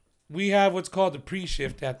day, we have what's called the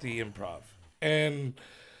pre-shift at the improv. And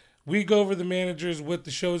we go over the managers, what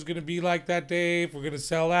the show's going to be like that day, if we're going to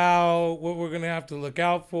sell out, what we're going to have to look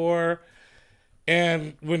out for.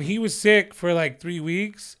 And when he was sick for like 3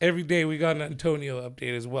 weeks, every day we got an Antonio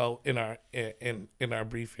update as well in our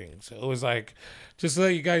briefing. So it was like, just to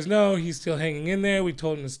let you guys know, he's still hanging in there. We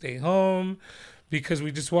told him to stay home because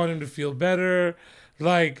we just want him to feel better.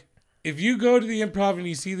 Like, if you go to the improv and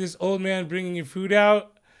you see this old man bringing your food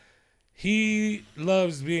out, he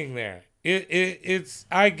loves being there. It's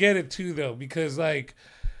I get it too though, because like,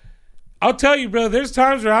 I'll tell you, bro, there's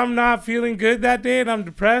times where I'm not feeling good that day and I'm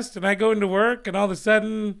depressed and I go into work and all of a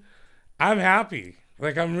sudden I'm happy.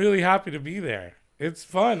 Like, I'm really happy to be there. It's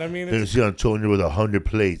fun. I mean, You see Antonio with 100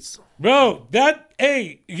 plates. Bro,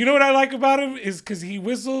 hey, you know what I like about him is because he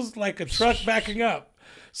whistles like a truck backing up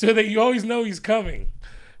so that you always know he's coming.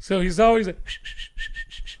 So he's always like,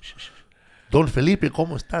 Don Felipe,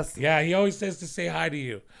 ¿cómo estás? Yeah, he always says to say hi to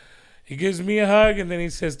you. He gives me a hug and then he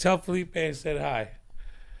says, tell Felipe I said hi.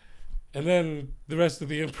 And then the rest of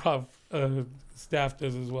the improv staff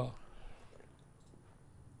does as well.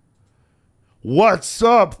 What's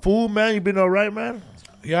up, fool, man? You been all right, man?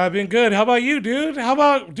 Yeah, I've been good. How about you, dude?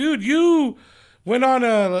 Dude, you went on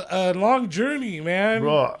a long journey, man.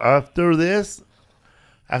 Bro, after this,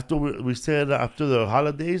 we said after the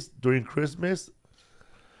holidays, during Christmas,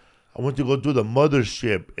 I went to go do the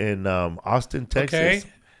mothership in Austin, Texas. Okay.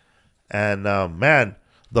 And, man...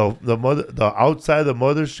 The outside the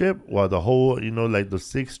mothership, well, the whole, like the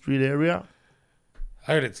 6th Street area.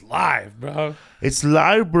 I heard it's live, bro. It's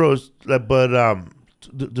live, bro. But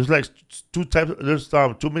there's like two types. There's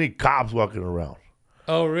too many cops walking around.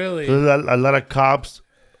 Oh, really? So there's a lot of cops,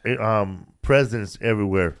 presence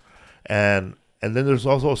everywhere, and then there's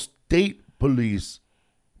also state police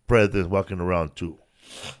presence walking around too,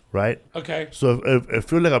 right? Okay. So it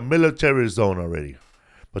feels like a military zone already,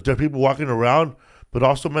 but there are people walking around. But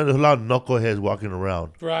also, man, there's a lot of knuckleheads walking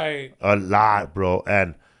around. Right. A lot, bro.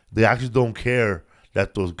 And they actually don't care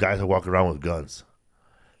that those guys are walking around with guns.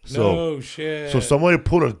 So, no shit. So somebody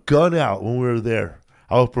pulled a gun out when we were there.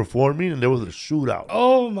 I was performing, and there was a shootout.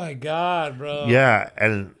 Oh, my God, bro. Yeah,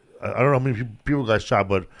 and I don't know how many people got shot,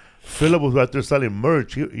 but Philip was right there selling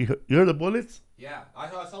merch. You heard the bullets? Yeah. I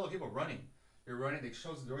saw the people running. They're running. They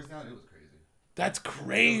closed the doors down. It was crazy. That's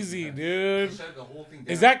crazy, dude. They shut the whole thing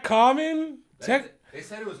down. Is that common? They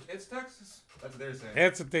said it's Texas. That's what they're saying.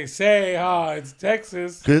 That's what they say, huh? It's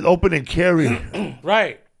Texas. Because it's open and carry.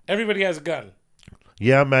 Right. Everybody has a gun.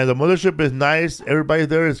 Yeah, man. The mothership is nice. Everybody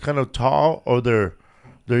there is kind of tall, or they're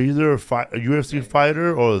either a UFC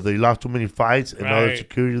fighter or they lost too many fights and now there's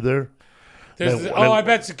security there. I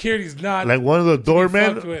bet security's not. Like one of the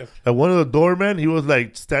doormen, he was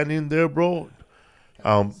like standing there, bro,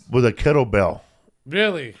 with a kettlebell.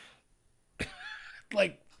 Really?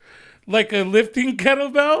 like a lifting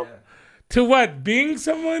kettlebell? Yeah. To what? Being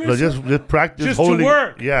someone? Or No, something? just practice Just holding. to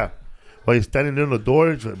work. Yeah. While you're standing in the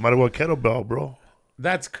door, it's might as well kettlebell, bro.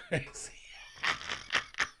 That's crazy.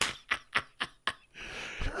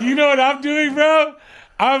 You know what I'm doing, bro?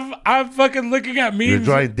 I'm fucking looking at memes. You're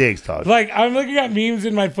drawing dicks, Todd. Like, I'm looking at memes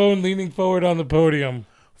in my phone leaning forward on the podium.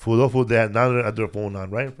 Fool, those fools, they have their phone on,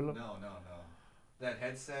 right, Philip? No. That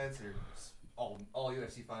headsets are all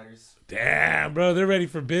UFC fighters. Damn, bro, they're ready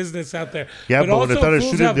for business out there. Yeah, but when they started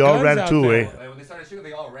fools shooting, have they all guns ran out too, there. eh? When they started shooting,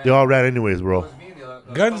 they all ran. They all ran anyways, It bro. was me and the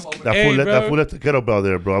Guns- couple That Hey, fool, bro. that fool left the kettlebell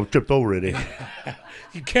there, bro. I tripped over it, eh?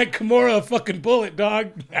 You can't Kimura a fucking bullet,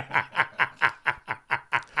 dog.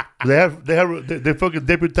 They fucking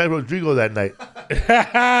deputized Rodrigo that night.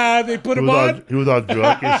 They put him on. He was all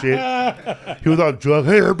drunk and shit. He was all drunk.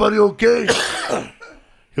 Hey, everybody okay?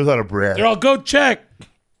 He was out of breath. They're all, go check.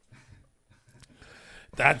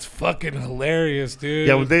 That's fucking hilarious, dude.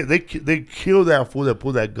 Yeah, well, they killed that fool that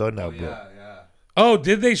pulled that gun out, bro. Yeah. Oh,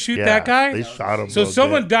 did they shoot Yeah, that guy? They shot him. So bro,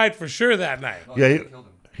 someone dead. died for sure that night. Oh, Yeah, they he- killed him.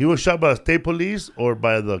 He was shot by the state police or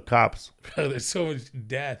by the cops. Bro, there's so much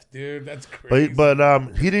death, dude. That's crazy. But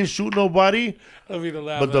he didn't shoot nobody. I mean, to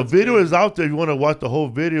laugh, But the that's video crazy. is out there if you want to watch the whole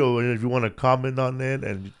video and if you want to comment on it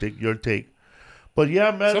and take your take. But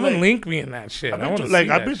yeah, man. Someone like, link me in that shit. I want to see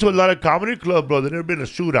I've been to a lot of comedy clubs, bro. There's never been a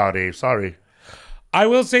shootout, eh? Sorry. I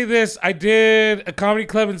will say this. I did a comedy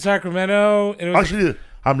club in Sacramento. And it was Actually,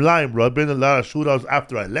 I'm lying, bro. I've been to a lot of shootouts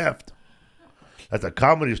after I left. At the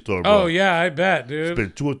Comedy Store, bro. oh, yeah, I bet, dude.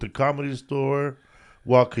 Been two at the Comedy Store.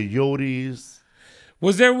 Wild Coyotes.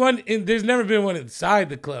 Was there one? There's never been one inside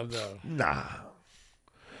the club, though. Nah.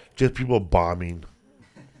 Just people bombing.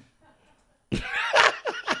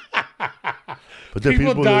 But there are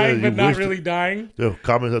People dying, that but not wish really dying. There are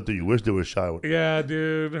comments out there you wish they were shot. Yeah,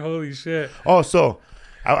 dude. Holy shit. Oh, so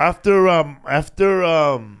after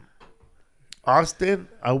Austin,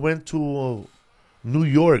 I went to New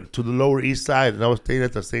York to the Lower East Side, and I was staying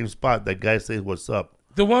at the same spot. That guy says, "What's up?"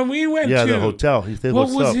 The one we went Yeah, to. the hotel. He said, What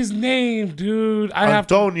 "What's was up?" his name, dude? I have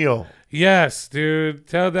to. Antonio, Yes, dude.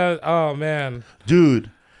 Tell that. Oh, man.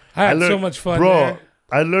 dude. I had so learned- much fun bro. there.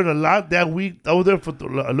 I learned a lot that week. I was there for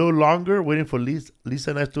a little longer, waiting for Lisa. Lisa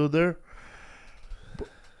and I stood there.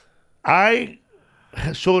 I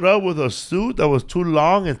showed up with a suit that was too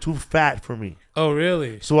long and too fat for me. Oh,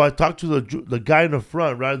 really? So I talked to the guy in the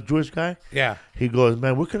front, right, the Jewish guy. Yeah. He goes,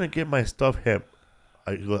 "Man, we're gonna get my stuff hemp."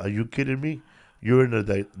 I go, "Are you kidding me? You're in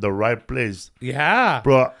the right place, Yeah.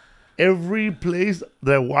 bro." Every place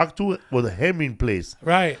that I walked to was a hemming place.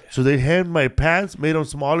 Right. So they hemmed my pants, made them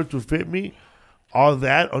smaller to fit me. All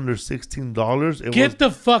that under $16. Get the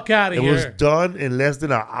fuck out of It here. was done in less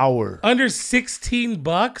than an hour. Under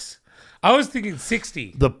 $16? I was thinking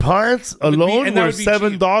 60. The pants be- alone and that were would be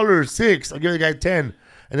 $7, $6. I give the guy 10,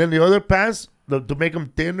 and then the other pants to make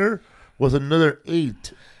them thinner was another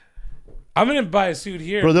 $8. I'm gonna buy a suit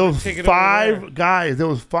here. Bro, there was Take it over there. 5 guys. There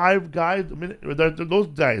was 5 guys. I mean, those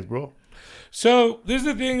guys, bro. So this is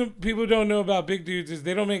the thing people don't know about big dudes is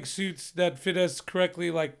they don't make suits that fit us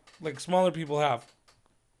correctly like smaller people have.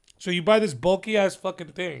 So you buy this bulky ass fucking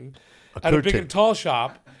thing at a big curtain. and tall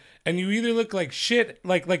shop, and you either look like shit,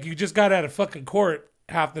 like you just got out of fucking court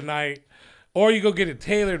half the night, or you go get it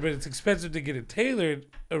tailored, but it's expensive to get it tailored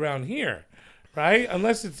around here, right?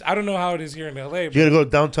 Unless it's, I don't know how it is here in LA. But You gotta go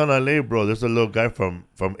downtown LA, bro. There's a little guy from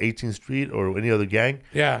 18th Street or any other gang.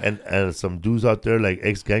 Yeah. And some dudes out there, like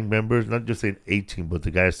ex-gang members, not just saying 18, but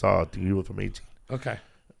the guy I saw, I think he was from 18. okay.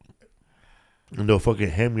 And they'll fucking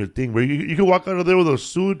ham your thing. Where you can walk out of there with a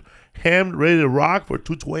suit, hammed, ready to rock for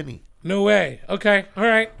 $220. No way. Okay. All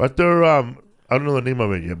right. Right there, I don't know the name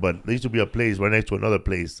of it yet, but there used to be a place right next to another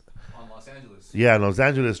place. On Los Angeles. Yeah, Los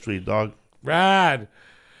Angeles Street, dog. Rad.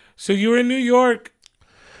 So you were in New York.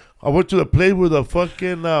 I went to the place where the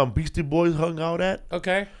fucking Beastie Boys hung out at.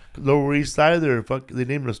 Okay. Lower East Side. They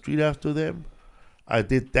named the street after them. I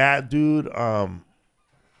did that, dude.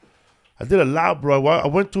 I did a lot, bro. I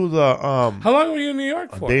went to the How long were you in New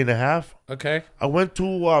York a for? day and a half. Okay. I went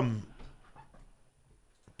to I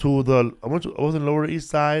was in Lower East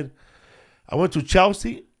Side. I went to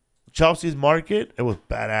Chelsea's Market. It was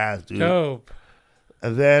badass, dude. Dope.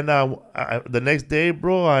 And then the next day,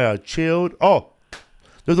 bro, I chilled. Oh,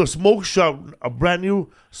 there's a smoke shop, a brand new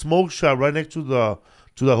smoke shop right next to the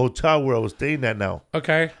hotel where I was staying at now.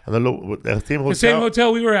 Okay. And the same hotel, The same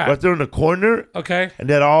hotel we were at. right there in the corner. Okay. And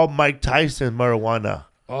they had all Mike Tyson marijuana.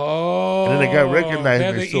 Oh. And then the guy recognized they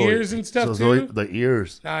had me. the ears and stuff too. The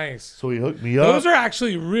ears. Nice. So he hooked me up. Those are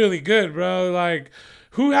actually really good, bro. Like,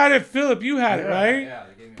 who had it? Philip, you had it, right? Yeah,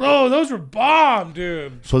 they gave me Bro, those were bomb,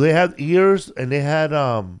 dude. So they had ears and they had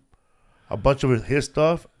a bunch of his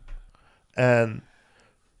stuff, and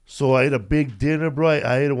so I ate a big dinner, bro.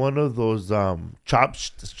 I ate one of those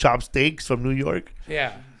chopped steaks from New York.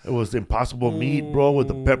 Yeah. It was Impossible meat, bro, with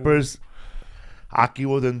the peppers. Aki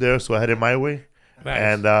wasn't there, so I had it my way. Nice.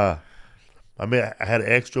 And I had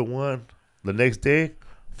an extra one. The next day,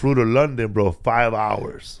 flew to London, bro. 5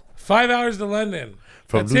 hours 5 hours to London.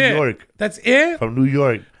 from That's New it. York. That's it? From New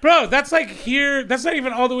York. Bro, that's like here. That's not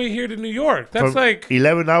even all the way here to New York. That's From like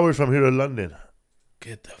 11 hours from here to London.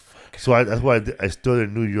 get the fuck. So that's why I stood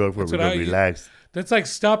in New York where That's we what could I- relax. That's like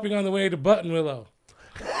stopping on the way to Buttonwillow.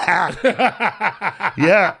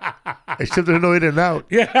 Yeah. Except there's no in and out.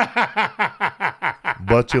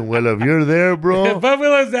 Butch and Willow, if you're there, bro.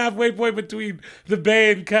 Buttonwillow's the halfway point between the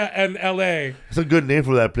Bay and L.A. It's a good name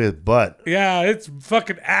for that place, but Yeah, it's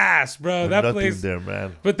fucking ass, bro. That nothing place. there,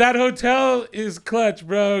 man. But that hotel is clutch,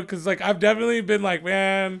 bro. Because like I've definitely been like,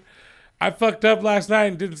 man, I fucked up last night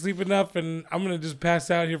and didn't sleep enough, and I'm gonna just pass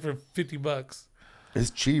out here for $50. It's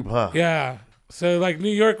cheap, huh? Yeah. So like New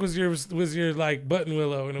York was your like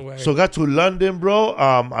Buttonwillow in a way. So got to London, bro.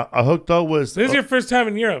 I hooked up with this is your first time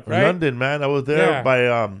in Europe, right? London, man. I was there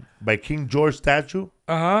by King George statue.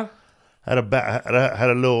 Uh huh. Had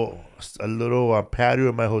a little patio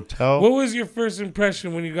in my hotel. What was your first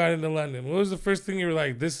impression when you got into London? What was the first thing you were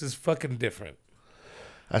like, this is fucking different?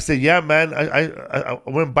 I said, yeah, man. I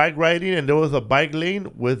went bike riding, and there was a bike lane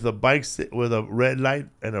with a red light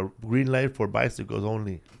and a green light for bicycles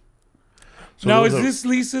only. So now, it was is this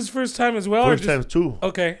Lisa's first time as well? first or time just... too?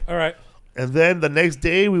 Okay, all right. And then the next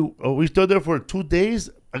day we stood there for 2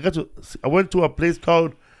 days. I went to a place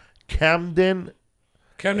called Camden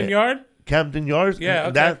Yard? Camden Yards. Yeah, and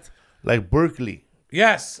okay. That's like Berkeley.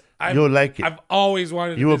 Yes. You'll like it. I've always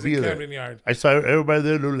wanted You to will visit be there. Camden Yard. I saw everybody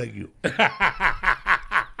there look like you.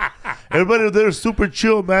 Everybody there is super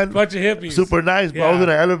chill, man. Bunch of hippies. Super nice. But I was in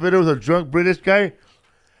an elevator with a drunk British guy.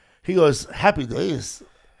 He goes, happy days.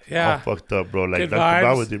 Yeah. All fucked up, bro. Like Good Dr.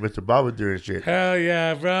 vibes. Babadir, Mr. Babadir and shit. Hell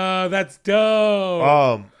yeah, bro. That's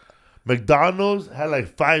dope. McDonald's had like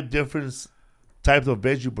 5 different types of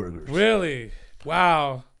veggie burgers. Really?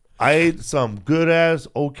 Wow. I ate some good ass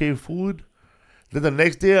okay food. Then the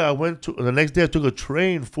next day I took a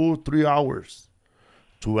train full 3 hours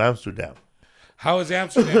to Amsterdam. How was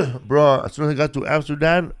Amsterdam? Bro, as soon as I got to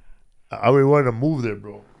Amsterdam, I already wanted to move there,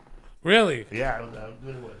 bro. Really? Yeah, I'm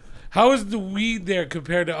good with it. How is the weed there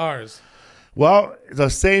compared to ours? Well, it's the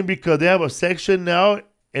same because they have a section now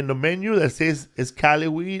in the menu that says it's Cali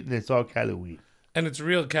weed, and it's all Cali weed. And it's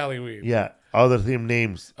real Cali weed. Yeah, all the same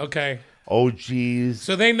names. Okay. OGs.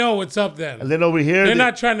 So they know what's up then. And then over here, They're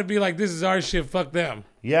not trying to be like, this is our shit, fuck them.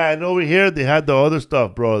 Yeah, and over here they had the other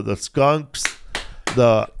stuff, bro. The skunks,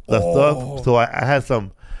 the stuff. So I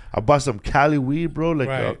bought some Cali weed, bro, like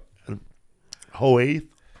Right. a whole eighth.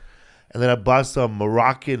 And then I bought some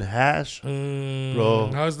Moroccan hash,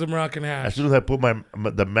 bro. How's the Moroccan As hash? soon as I put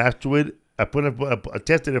the match to it, I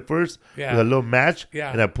tested it first Yeah. with a little match,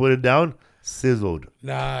 Yeah. and I put it down, sizzled.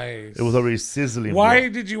 Nice. It was already sizzling. Why bro.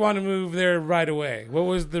 did you want to move there right away? What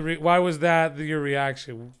was why was that your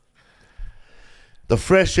reaction? The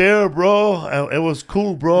fresh air, bro. It was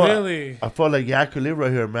cool, bro. Really? I felt like, yeah, I could live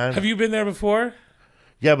right here, man. Have you been there before?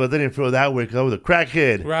 Yeah, but they didn't feel that way because I was a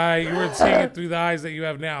crackhead. Right, you weren't seeing it through the eyes that you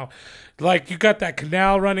have now. Like you got that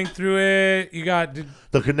canal running through it. You got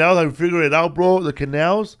The canals, I figured it out, bro. The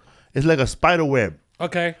canals is like a spider web.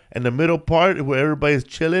 okay, And the middle part where everybody's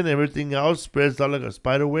chilling, everything else spreads out like a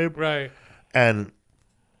spider web. right. And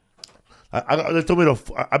they told me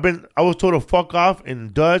I was told to fuck off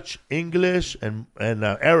in Dutch, English, and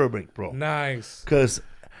Arabic, bro. Nice. Because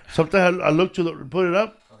sometimes I look put it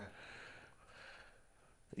up. Okay.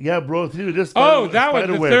 Yeah, bro. See, this Oh, that was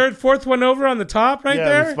spider the web. fourth one over on the top right Yeah,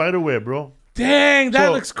 there. the spider web, bro. Dang, that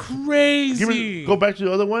So, looks crazy. Go back to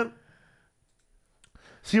the other one.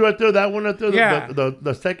 See right there, that one right there, Yeah.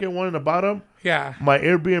 the second one in the bottom. Yeah. My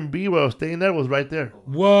Airbnb where I was staying at was right there.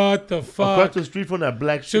 What the Across fuck? the street from that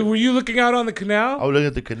black So shit. were you looking out on the I canal? was looking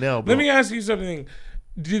at the canal, bro. Let me ask you something.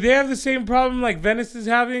 Do they have the same problem like Venice is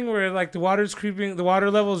having, where like the water's creeping, the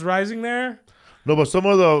water level is rising there? No, but some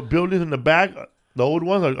of the buildings in the back, the old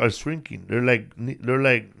ones are shrinking. They're like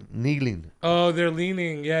kneeling. Oh, they're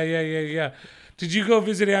leaning. Yeah. Did you go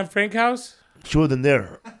visit Anne Frank house? She wasn't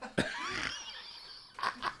there.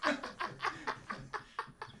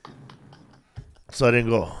 So I didn't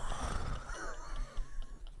go.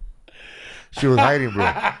 She was hiding, bro.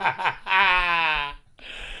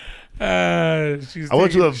 I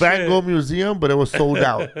went to the Van Gogh Museum, but it was sold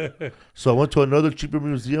out. So I went to another cheaper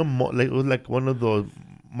museum. It was like one of those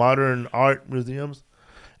modern art museums.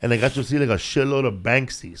 and I got to see like a shitload of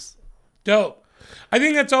Banksies. Dope. I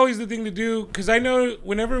think that's always the thing to do because I know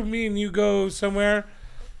whenever me and you go somewhere,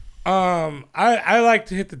 I like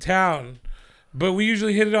to hit the town, but we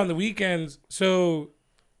usually hit it on the weekends. So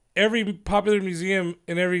every popular museum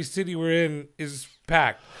in every city we're in is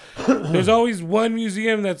packed. There's always one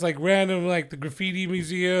museum that's like random, like the graffiti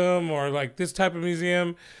museum or like this type of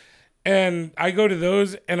museum. And I go to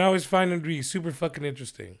those and I always find them to be super fucking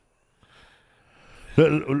interesting.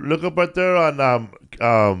 Look up right there on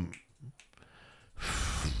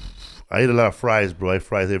I eat a lot of fries, bro. I eat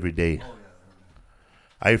fries every day.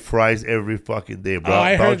 I eat fries every fucking day, bro.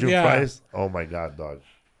 Belgian fries. Oh my god, dog.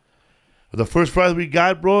 The first fries we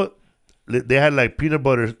got, bro, they had like peanut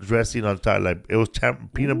butter dressing on top. Like it was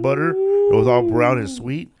peanut butter. It was all brown and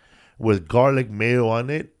sweet with garlic mayo on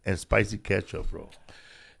it and spicy ketchup, bro.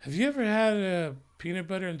 Have you ever had a peanut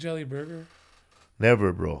butter and jelly burger?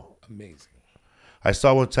 Never, bro. Amazing. I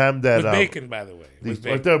saw one time that with bacon, by the way.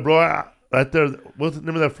 Right there, bro. Right there. What's the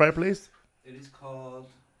name of that fry place? It is called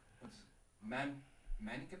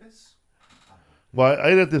Manicabus. Well,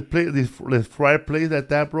 I eat at this fry place at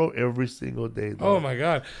that, bro, every single day. Dog. Oh my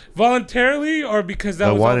god! Voluntarily or because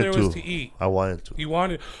that was all there was to eat? I wanted to. You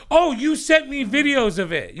wanted? Oh, you sent me videos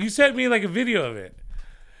of it. You sent me like a video of it.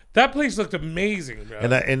 That place looked amazing, bro.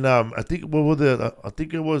 And I think what was it? I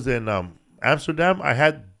think it was in Amsterdam. I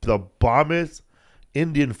had the bombest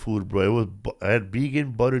Indian food, bro. I had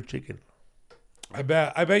vegan butter chicken. I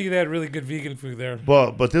bet you they had really good vegan food there.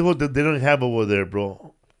 But this what they don't have over there,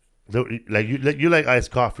 bro. You like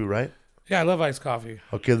iced coffee, right? Yeah, I love iced coffee.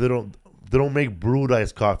 Okay, they don't make brewed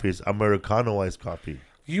iced coffee. It's Americano iced coffee.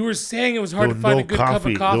 You were saying it was hard to find a good cup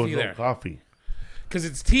of coffee there. No coffee. Because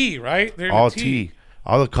it's tea, right? They're all tea.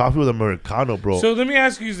 All the coffee was Americano, bro. So let me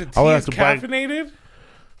ask you: is the tea is caffeinated?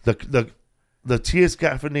 The tea is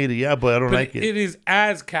caffeinated, yeah, but I don't like it. It is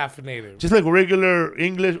as caffeinated, just like regular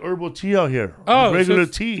English herbal tea out here. Oh, regular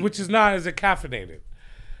tea, which is not as caffeinated.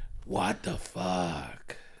 What the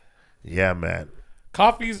fuck? Yeah, man.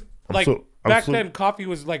 Coffee's back then. Coffee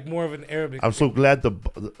was like more of an Arabic. I'm so glad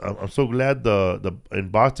the in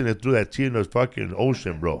Boston they threw that tea in the fucking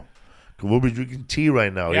ocean, bro. We'll be drinking tea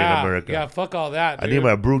right now here in America. Yeah, fuck all that, dude. I need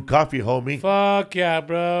my brewed coffee, homie. Fuck yeah,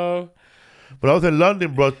 bro. But I was in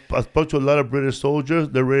London, bro. I spoke to a lot of British soldiers.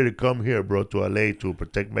 They're ready to come here, bro, to LA to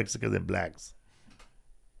protect Mexicans and blacks.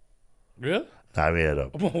 Really? I made it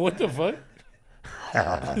up. What the fuck?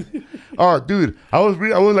 Oh, dude. I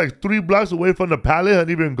was like 3 blocks away from the palace. I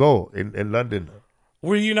didn't even go in London.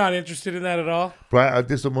 Were you not interested in that at all? Right. I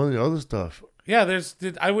did some other stuff. Yeah,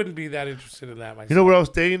 I wouldn't be that interested in that myself. You know where I was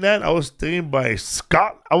staying at? I was staying by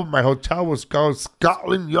my hotel was called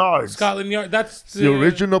Scotland Yard. Scotland Yard. That's the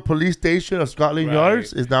original police station of Scotland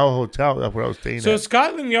Yards is now a hotel. That's where I was staying at. So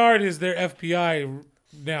Scotland Yard is their FBI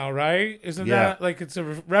now, right? Isn't that like it's a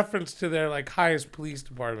reference to their like highest police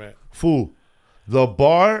department? Fool. The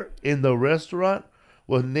bar in the restaurant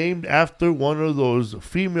was named after one of those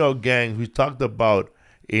female gangs we talked about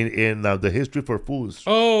in the History for Foos.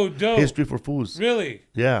 Oh, dope. History for Foos. Really?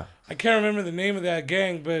 Yeah. I can't remember the name of that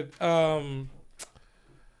gang, but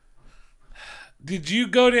did you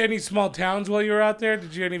go to any small towns while you were out there?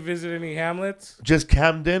 Did you visit any hamlets? Just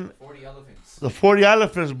Camden. 40 Elephants. The 40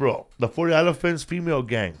 Elephants, bro. The 40 Elephants female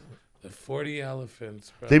gang. The 40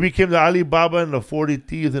 Elephants, bro. They became the Alibaba and the 40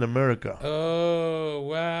 Thieves in America. Oh,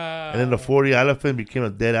 wow. And then the 40 Elephant became the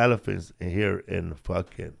Dead Elephants here in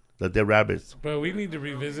fucking the Dead Rabbits. Bro, we need to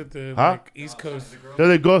revisit the East Coast. There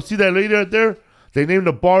they go. See that lady right there? They named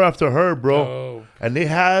the bar after her, bro. Oh. And they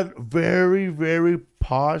had very, very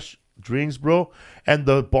posh drinks, bro. And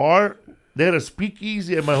the bar, they had a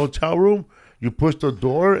speakeasy in my hotel room. You push the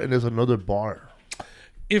door and there's another bar.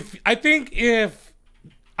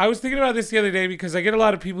 I was thinking about this the other day because I get a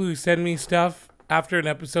lot of people who send me stuff after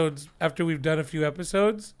we've done a few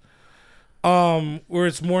episodes, where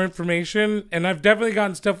it's more information, and I've definitely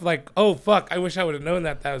gotten stuff like, oh fuck, I wish I would have known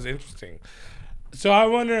that was interesting. So I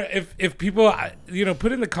wonder if people,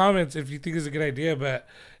 put in the comments if you think it's a good idea, but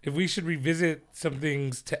if we should revisit some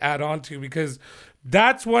things to add on to, because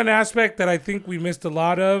that's one aspect that I think we missed a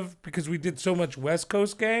lot of because we did so much West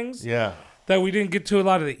Coast gangs. Yeah. That we didn't get to a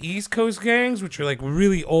lot of the East Coast gangs, which are like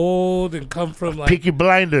really old and come from like Peaky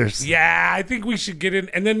Blinders. Yeah, I think we should get in,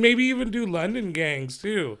 and then maybe even do London gangs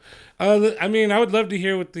too. I would love to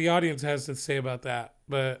hear what the audience has to say about that.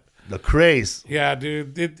 But the craze. Yeah,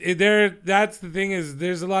 dude. That's the thing is,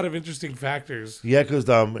 there's a lot of interesting factors. Yeah, because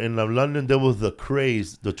in London there was the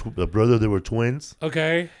craze. The brother, they were twins.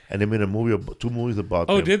 Okay. And they made two movies about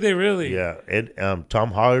them. Oh, did they really? Yeah, and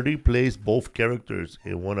Tom Hardy plays both characters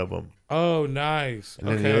in one of them. Oh, nice. And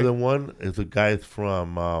then the other one is a guy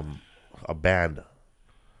from a band.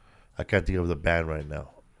 I can't think of the band right now.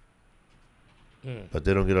 But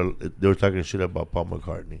they don't get they were talking shit about Paul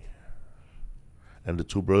McCartney. And the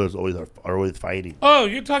two brothers are always fighting. Oh,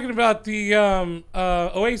 you're talking about the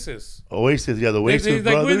Oasis. Oasis, yeah, the Oasis brothers.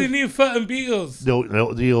 Like, we're the new fucking Beatles.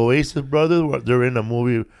 The Oasis brothers, they're in a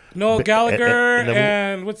movie. Noel Gallagher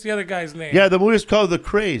and what's the other guy's name? Yeah, the movie is called The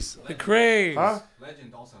Craze. The Craze. Huh?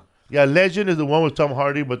 Legend also. Yeah, Legend is the one with Tom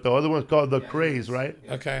Hardy, but the other one's called The Craze, right?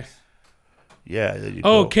 Okay. Yeah, there you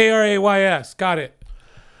go. go. Krays. Got it.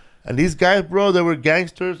 And these guys, bro, they were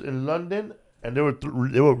gangsters in London, and they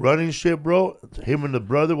were running shit, bro. Him and the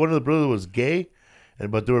brother, one of the brothers was gay,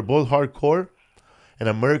 but they were both hardcore. And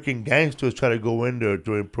American gangsters tried to go in there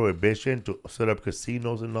during Prohibition to set up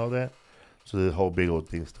casinos and all that. So the whole big old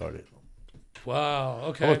thing started. Wow.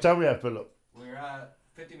 Okay. Oh, tell me that, Philip. We're at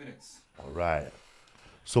 50 minutes. All right.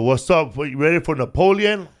 So what's up? You ready for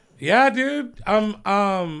Napoleon? Yeah, dude.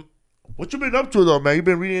 What you been up to though, man? You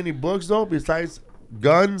been reading any books though besides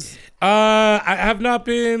guns? I have not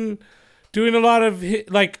been doing a lot of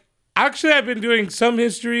actually I've been doing some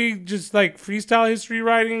history, just like freestyle history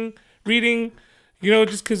reading, you know,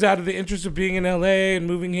 just because out of the interest of being in LA and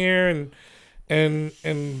moving here and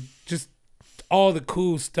just all the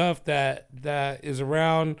cool stuff that is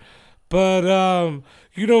around. But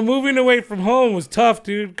you know, moving away from home was tough,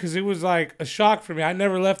 dude, because it was like a shock for me. I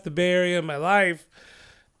never left the Bay Area in my life.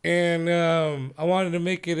 And I wanted to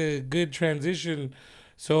make it a good transition.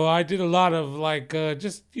 So I did a lot of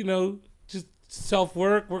just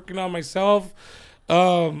self-work, working on myself.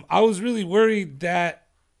 I was really worried that,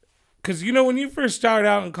 because, you know, when you first start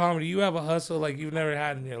out in comedy, you have a hustle like you've never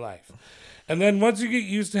had in your life. And then once you get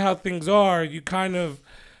used to how things are, you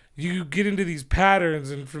get into these patterns.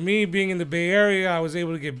 And for me, being in the Bay Area, I was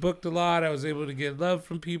able to get booked a lot. I was able to get love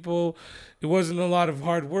from people. It wasn't a lot of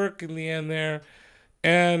hard work in the end there.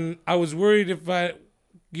 And I was worried if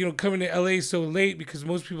coming to LA so late, because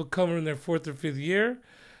most people come in their 4th or 5th year,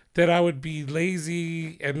 that I would be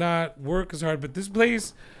lazy and not work as hard. But this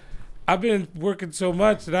place, I've been working so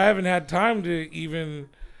much that I haven't had time to even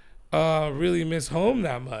really miss home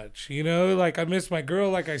that much. You know, like I miss my girl,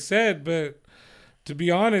 like I said, but to be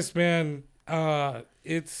honest, man,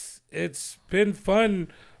 it's been fun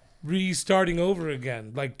restarting over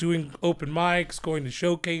again, like doing open mics, going to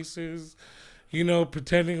showcases, you know,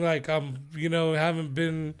 pretending like I'm, you know, haven't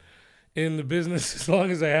been in the business as long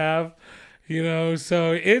as I have, you know.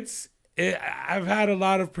 So I've had a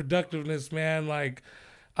lot of productiveness, man. Like,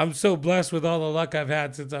 I'm so blessed with all the luck I've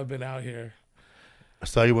had since I've been out here. I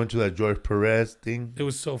saw you went to that George Perez thing. It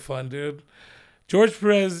was so fun, dude. George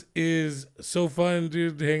Perez is so fun,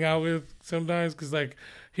 dude, to hang out with sometimes, because, like,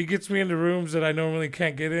 he gets me into rooms that I normally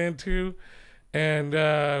can't get into, and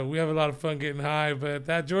we have a lot of fun getting high. But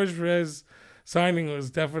that George Perez signing was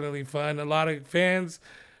definitely fun. A lot of fans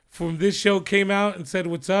from this show came out and said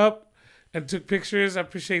what's up and took pictures. I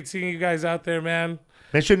appreciate seeing you guys out there, man.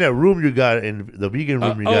 Mention that room you got, in the vegan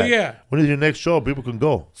room you got. Oh, yeah. When is your next show? People can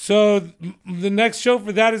go. So the next show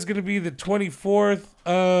for that is going to be the 24th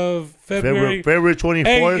of February. February 24th.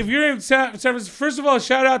 Hey, if you're in San Francisco, first of all,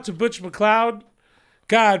 shout out to Butch McLeod.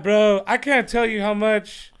 God, bro, I can't tell you how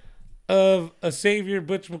much of a savior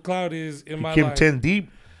Butch McLeod is in my life. He came 10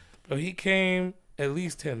 deep? Bro, he came at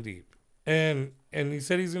least 10 deep. And he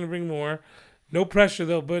said he's going to bring more. No pressure,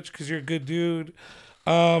 though, Butch, because you're a good dude.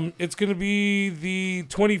 It's going to be the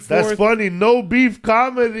 24th. That's funny. No beef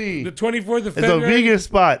comedy. The 24th of February. It's a vegan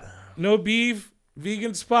spot. No beef,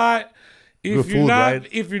 vegan spot. If Good you're food, not, right?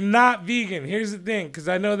 if you're not vegan, here's the thing, because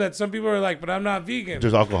I know that some people are like, but I'm not vegan.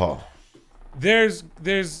 There's alcohol. There's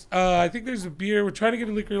I think there's a beer. We're trying to get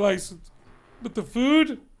a liquor license. But the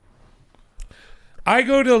food, I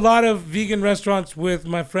go to a lot of vegan restaurants with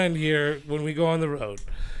my friend here when we go on the road.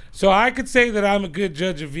 So I could say that I'm a good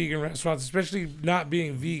judge of vegan restaurants, especially not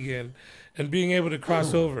being vegan and being able to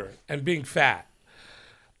cross over and being fat.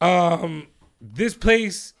 This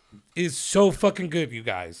place is so fucking good, you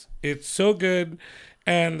guys. It's so good.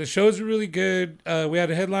 And the shows are really good. We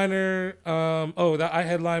had a headliner. I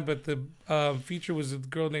headlined, but the feature was a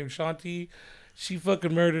girl named Shanti. She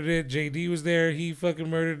fucking murdered it. JD was there. He fucking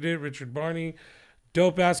murdered it. Richard Barney.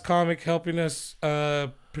 Dope-ass comic helping us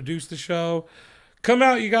produce the show. Come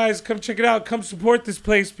out, you guys. Come check it out. Come support this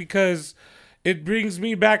place because it brings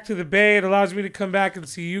me back to the Bay. It allows me to come back and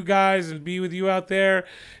see you guys and be with you out there.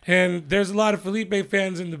 And there's a lot of Felipe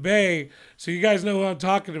fans in the Bay, so you guys know who I'm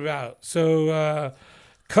talking about. So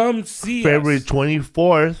come see February us.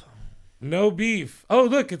 24th. No beef. Oh,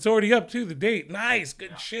 look, it's already up to the date. Nice.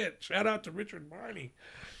 Good shit. Shout out to Richard Barney.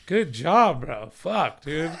 Good job, bro. Fuck,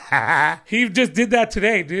 dude. He just did that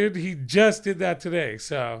today, dude. He just did that today.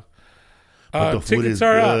 So, But the food tickets is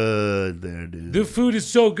are up. good there, dude. The food is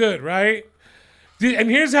so good, right? Dude, and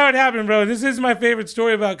here's how it happened, bro. This is my favorite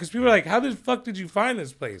story about, because people are like, how the fuck did you find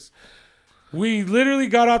this place? We literally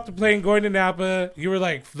got off the plane going to Napa. You were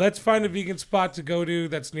like, let's find a vegan spot to go to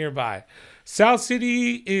that's nearby. South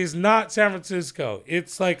City is not San Francisco.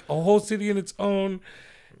 It's like a whole city in its own,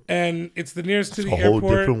 and it's the nearest to the airport. It's a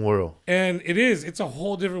whole different world. And it is. It's a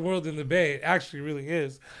whole different world than the Bay. It actually really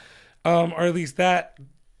is. Or at least that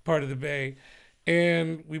part of the Bay.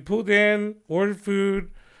 And we pulled in, ordered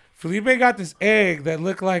food. Felipe got this egg that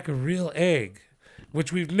looked like a real egg,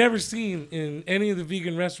 which we've never seen in any of the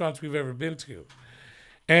vegan restaurants we've ever been to.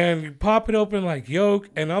 And you pop it open like yolk,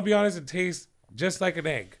 and I'll be honest, it tastes just like an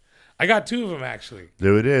egg. I got 2 of them, actually.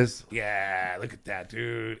 There it is. Yeah, look at that,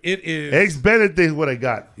 dude. It is. Eggs Benedict is what I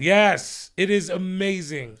got. Yes, it is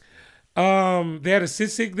amazing. They had a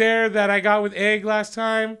sisig there that I got with egg last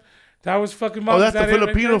time. That was fucking bomb. Oh, that's Is the that it right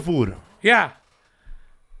Filipino there? food. Yeah.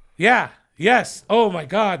 Yeah. Yes. Oh, my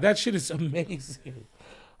God. That shit is amazing.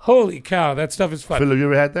 Holy cow. That stuff is fun. Philip, you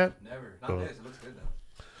ever had that? Never. Not this. It looks good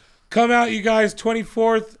though. Come out, you guys,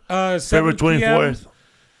 24th, 7 February 24th.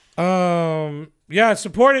 p.m. Yeah,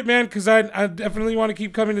 support it, man, because I definitely want to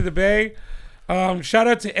keep coming to the Bay. Shout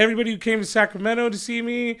out to everybody who came to Sacramento to see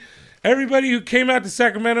me. Everybody who came out to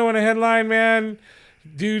Sacramento in a headline, man.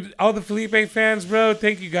 Dude, all the Felipe fans, bro,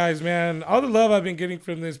 thank you guys, man. All the love I've been getting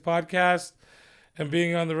from this podcast and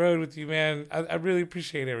being on the road with you, man. I really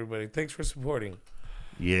appreciate everybody. Thanks for supporting.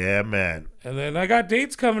 Yeah, man. And then I got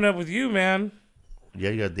dates coming up with you, man. Yeah,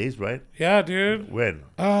 you got dates, right? Yeah, dude. When?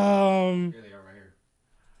 Here they are right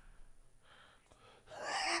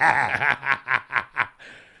here.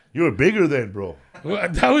 You were bigger then, bro. Well,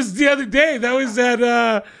 that was the other day. That was at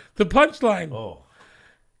the Punchline. Oh.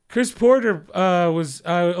 Chris Porter was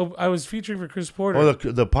I was featuring for Chris Porter. Oh,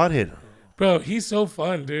 the pothead. Bro, he's so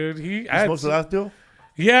fun, dude. He smokes a lot still?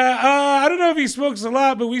 Yeah, I don't know if he smokes a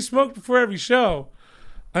lot, but we smoked before every show.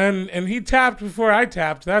 And he tapped before I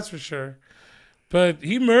tapped, that's for sure. But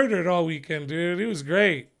he murdered all weekend, dude. It was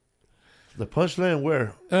great. The Punchline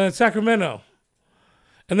where? Sacramento.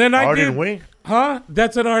 And then I Arden did... Way? Huh?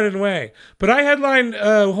 That's an Arden Way. But I headlined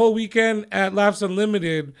a whole weekend at Laughs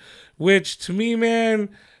Unlimited, which to me, man,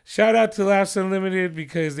 shout out to Laughs Unlimited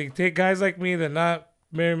because they take guys like me that not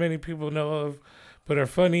very many people know of, but are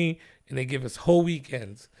funny, and they give us whole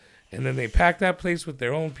weekends. And then they pack that place with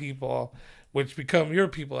their own people, which become your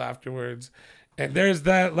people afterwards. And there's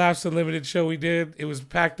that Laughs Unlimited show we did. It was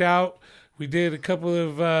packed out. We did a couple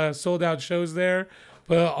of sold out shows there,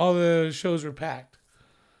 but all the shows were packed.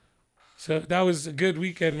 So that was a good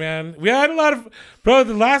weekend, man. We had a lot of, bro,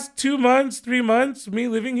 the last 2 months, 3 months, me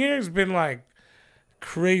living here has been like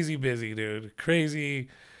crazy busy, dude. Crazy,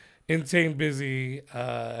 insane busy.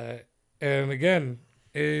 And again,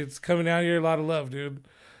 it's coming out here, a lot of love, dude.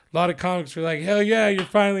 A lot of comics were like, hell yeah, you're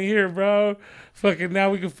finally here, bro. Fucking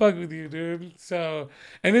now we can fuck with you, dude. So,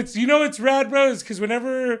 and it's, you know, it's rad, bro, is because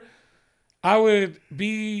whenever I would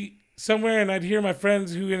be somewhere and I'd hear my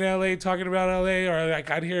friends who in LA talking about LA, or like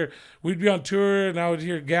we'd be on tour and I would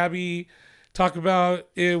hear Gabby talk about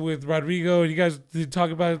it with Rodrigo, and you guys did talk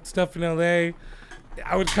about stuff in LA.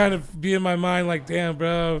 I would kind of be in my mind like, damn,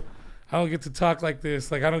 bro, I don't get to talk like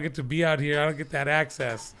this. Like, I don't get to be out here. I don't get that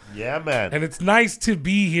access. Yeah, man. And it's nice to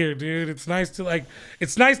be here, dude. It's nice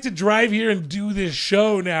to drive here and do this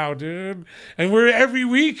show now, dude. And we're every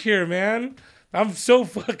week here, man. I'm so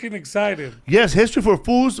fucking excited. Yes, History for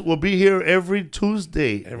Foos will be here every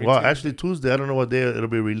Tuesday. Tuesday. Actually Tuesday. I don't know what day it'll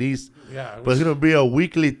be released. Yeah. But it's going to be a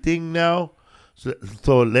weekly thing now.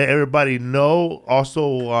 So let everybody know.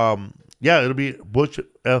 Also, it'll be Butch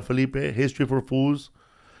Felipe, History for Foos,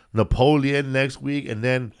 Napoleon next week. And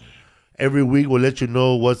then every week we'll let you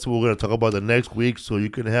know what we're going to talk about the next week, so you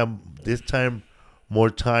can have this time more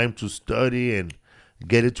time to study and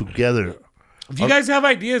get it together. If you guys have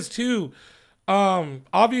ideas too,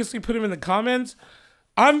 obviously put them in the comments.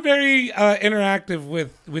 I'm very interactive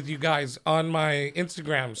with you guys on my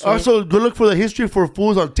Instagram. So also, go look for the History for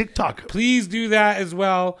Fools on TikTok. Please do that as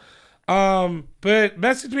well. But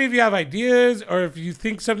message me if you have ideas, or if you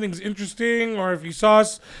think something's interesting, or if you saw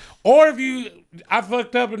us, or if I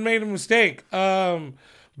fucked up and made a mistake.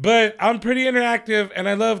 But I'm pretty interactive, and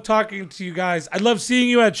I love talking to you guys. I love seeing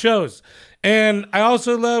you at shows. And I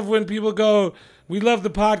also love when people go, we love the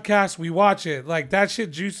podcast, we watch it. Like, that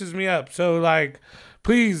shit juices me up. So, like,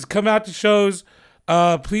 please come out to shows.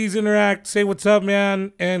 Please interact. Say what's up,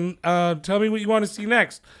 man. And tell me what you want to see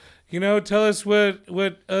next. Tell us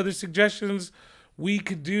what other suggestions we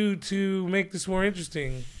could do to make this more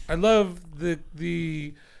interesting. I love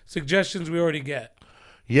the suggestions we already get.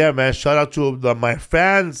 Yeah, man. Shout out to my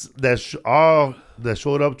fans that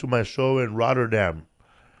showed up to my show in Rotterdam.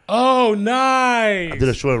 Oh, nice. I did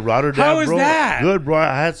a show in Rotterdam. How was bro. that? Good, bro.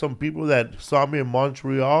 I had some people that saw me in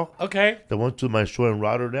Montreal. Okay. That went to my show in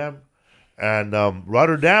Rotterdam. And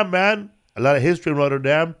Rotterdam, man, a lot of history in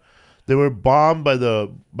Rotterdam. They were bombed by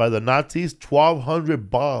the Nazis. 1,200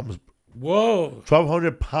 bombs. Whoa.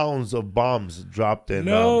 1,200 pounds of bombs dropped in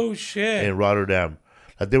shit. in Rotterdam.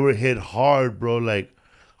 Like, they were hit hard, bro. Like,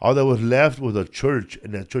 all that was left was a church,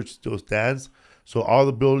 and that church still stands. So all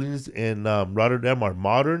the buildings in Rotterdam are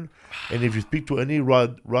modern. And if you speak to any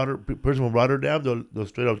person from Rotterdam, they'll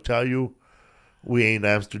straight up tell you, we ain't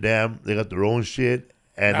Amsterdam. They got their own shit.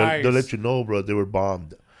 And they'll let you know, bro, they were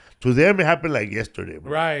bombed. To them, it happened like yesterday,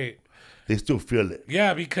 bro. Right. They still feel it.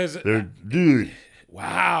 Yeah, because... Dude.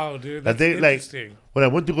 Wow, dude. That's interesting. When I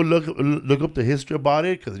went to go look up the history about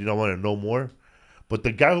it, because I want to know more. But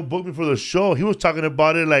the guy who booked me for the show, he was talking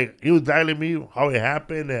about it like, he was telling me how it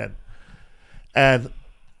happened. And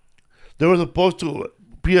there was supposed to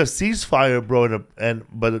be a ceasefire, bro.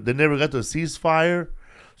 But they never got the ceasefire.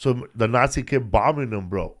 So the Nazi kept bombing them,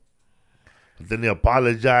 bro. Then they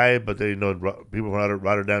apologized, but then, people from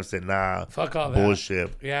Rotterdam said, nah, fuck all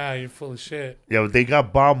bullshit. That. Yeah, you're full of shit. Yeah, but they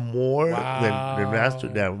got bombed more than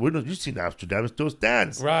Amsterdam. You've seen Amsterdam, it still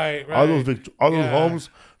stands. Right. All those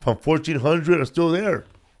homes from 1400 are still there.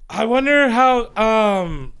 I wonder how,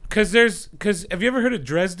 because have you ever heard of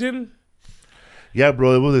Dresden? Yeah,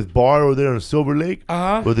 bro, it was this bar over there in Silver Lake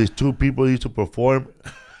where these two people used to perform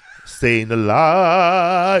Staying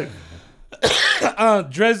Alive.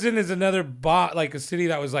 Dresden is another like a city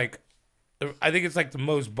that was like, I think it's like the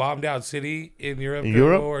most bombed out city in Europe during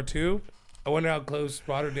World War II. I wonder how close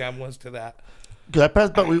Rotterdam was to that. Cause I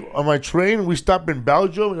passed by on my train. We stopped in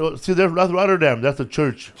Belgium. See, that's Rotterdam. That's the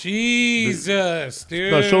church. Jesus,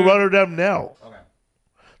 dude. No, show Rotterdam now. Okay.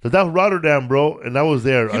 So that's Rotterdam, bro, and I was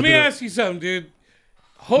there. Let me ask you something, dude.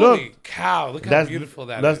 Holy cow! Look how beautiful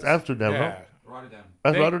that is. That's Amsterdam, no? Rotterdam.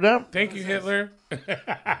 That's Rotterdam? Thank you, Hitler.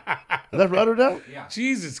 That's Rotterdam? Yeah.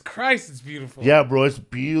 Jesus Christ, it's beautiful. Yeah, bro, it's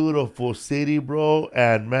beautiful city, bro.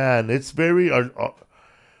 And, man, it's very,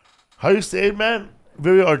 how you say it, man?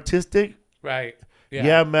 Very artistic. Right.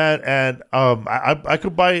 Yeah, man. And I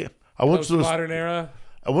could buy, I went to the modern era.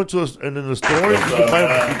 I went to in the store. You could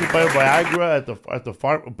buy Viagra at the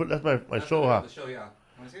farm. But that's my show, huh? The show, yeah.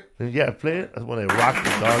 Want to see it? And yeah, play it. That's when they rock the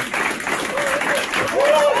dog.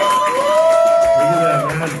 Look at that,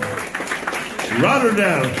 man.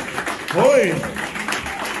 Rotterdam. Oi.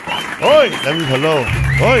 Oi. That means hello.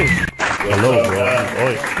 Oi. Hello, bro.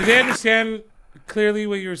 Oi. Do they understand clearly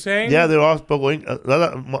what you were saying? Yeah, they're all spoken. A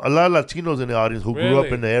lot of Latinos in the audience who grew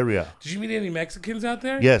up in the area. Did you meet any Mexicans out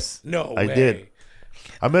there? Yes. No I way. did.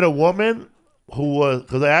 I met a woman who was,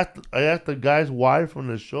 because I asked the guy's wife from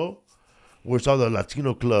the show where's all the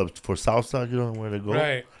Latino clubs for salsa, where to go.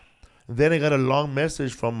 Right. And then I got a long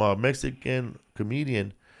message from a Mexican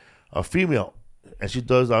comedian, a female, and she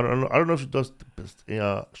does, I don't know if she does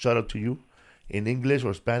shout out to you in English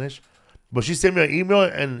or Spanish, but she sent me an email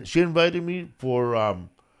and she invited me for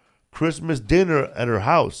Christmas dinner at her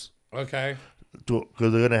house. Okay. Because they're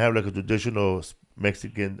going to have like a traditional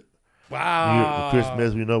Mexican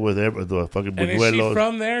Christmas, with the fucking buñuelos. And is she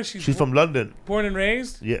from there? She's from London. Born and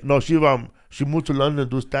raised? Yeah, no, she moved to London to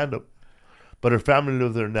do stand-up, but her family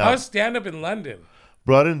lives there now. How's stand-up in London?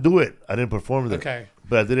 Bro, I didn't do it. I didn't perform there. Okay.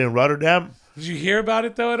 But I did it in Rotterdam. Did you hear about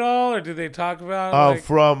it though at all, or did they talk about it?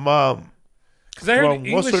 From because I heard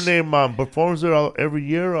English... what's her name? Performs there every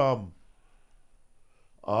year. Lydia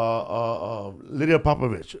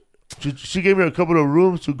Popovich. She gave me a couple of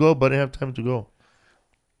rooms to go, but I didn't have time to go.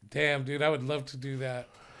 Damn, dude, I would love to do that.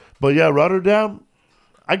 But yeah, Rotterdam.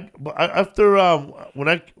 I don't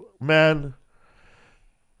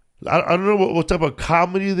know what type of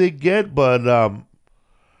comedy they get, but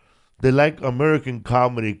they like American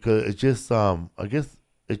comedy because it's just I guess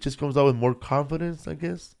it just comes out with more confidence. I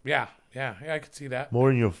guess. Yeah, I could see that.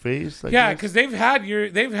 More in your face. I guess. Yeah, because they've had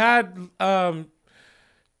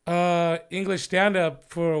English stand up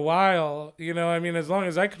for a while. As long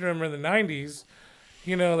as I can remember in the 90s.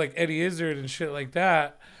 Like Eddie Izzard and shit like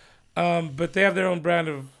that. But they have their own brand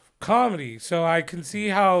of comedy. So I can see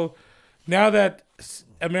how now that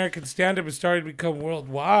American stand-up is starting to become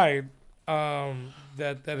worldwide,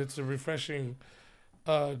 that it's a refreshing,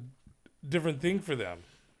 different thing for them.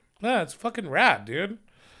 Yeah, it's fucking rad, dude.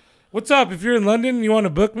 What's up? If you're in London and you want to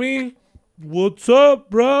book me, what's up,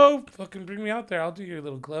 bro? Fucking bring me out there. I'll do your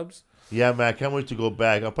little clubs. Yeah, man, I can't wait to go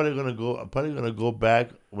back. I'm probably gonna go back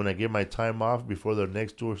when I get my time off before the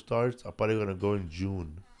next tour starts. I'm probably gonna go in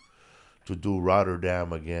June to do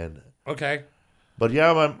Rotterdam again. Okay. But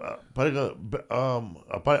yeah, I'm probably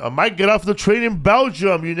gonna, I might get off the train in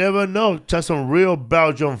Belgium. You never know. Try some real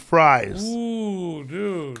Belgium fries. Ooh,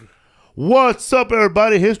 dude. What's up,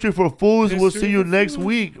 everybody? History for Fools. We'll History see you for next Fools.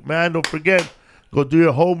 week, man. Don't forget, go do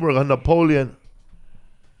your homework on Napoleon.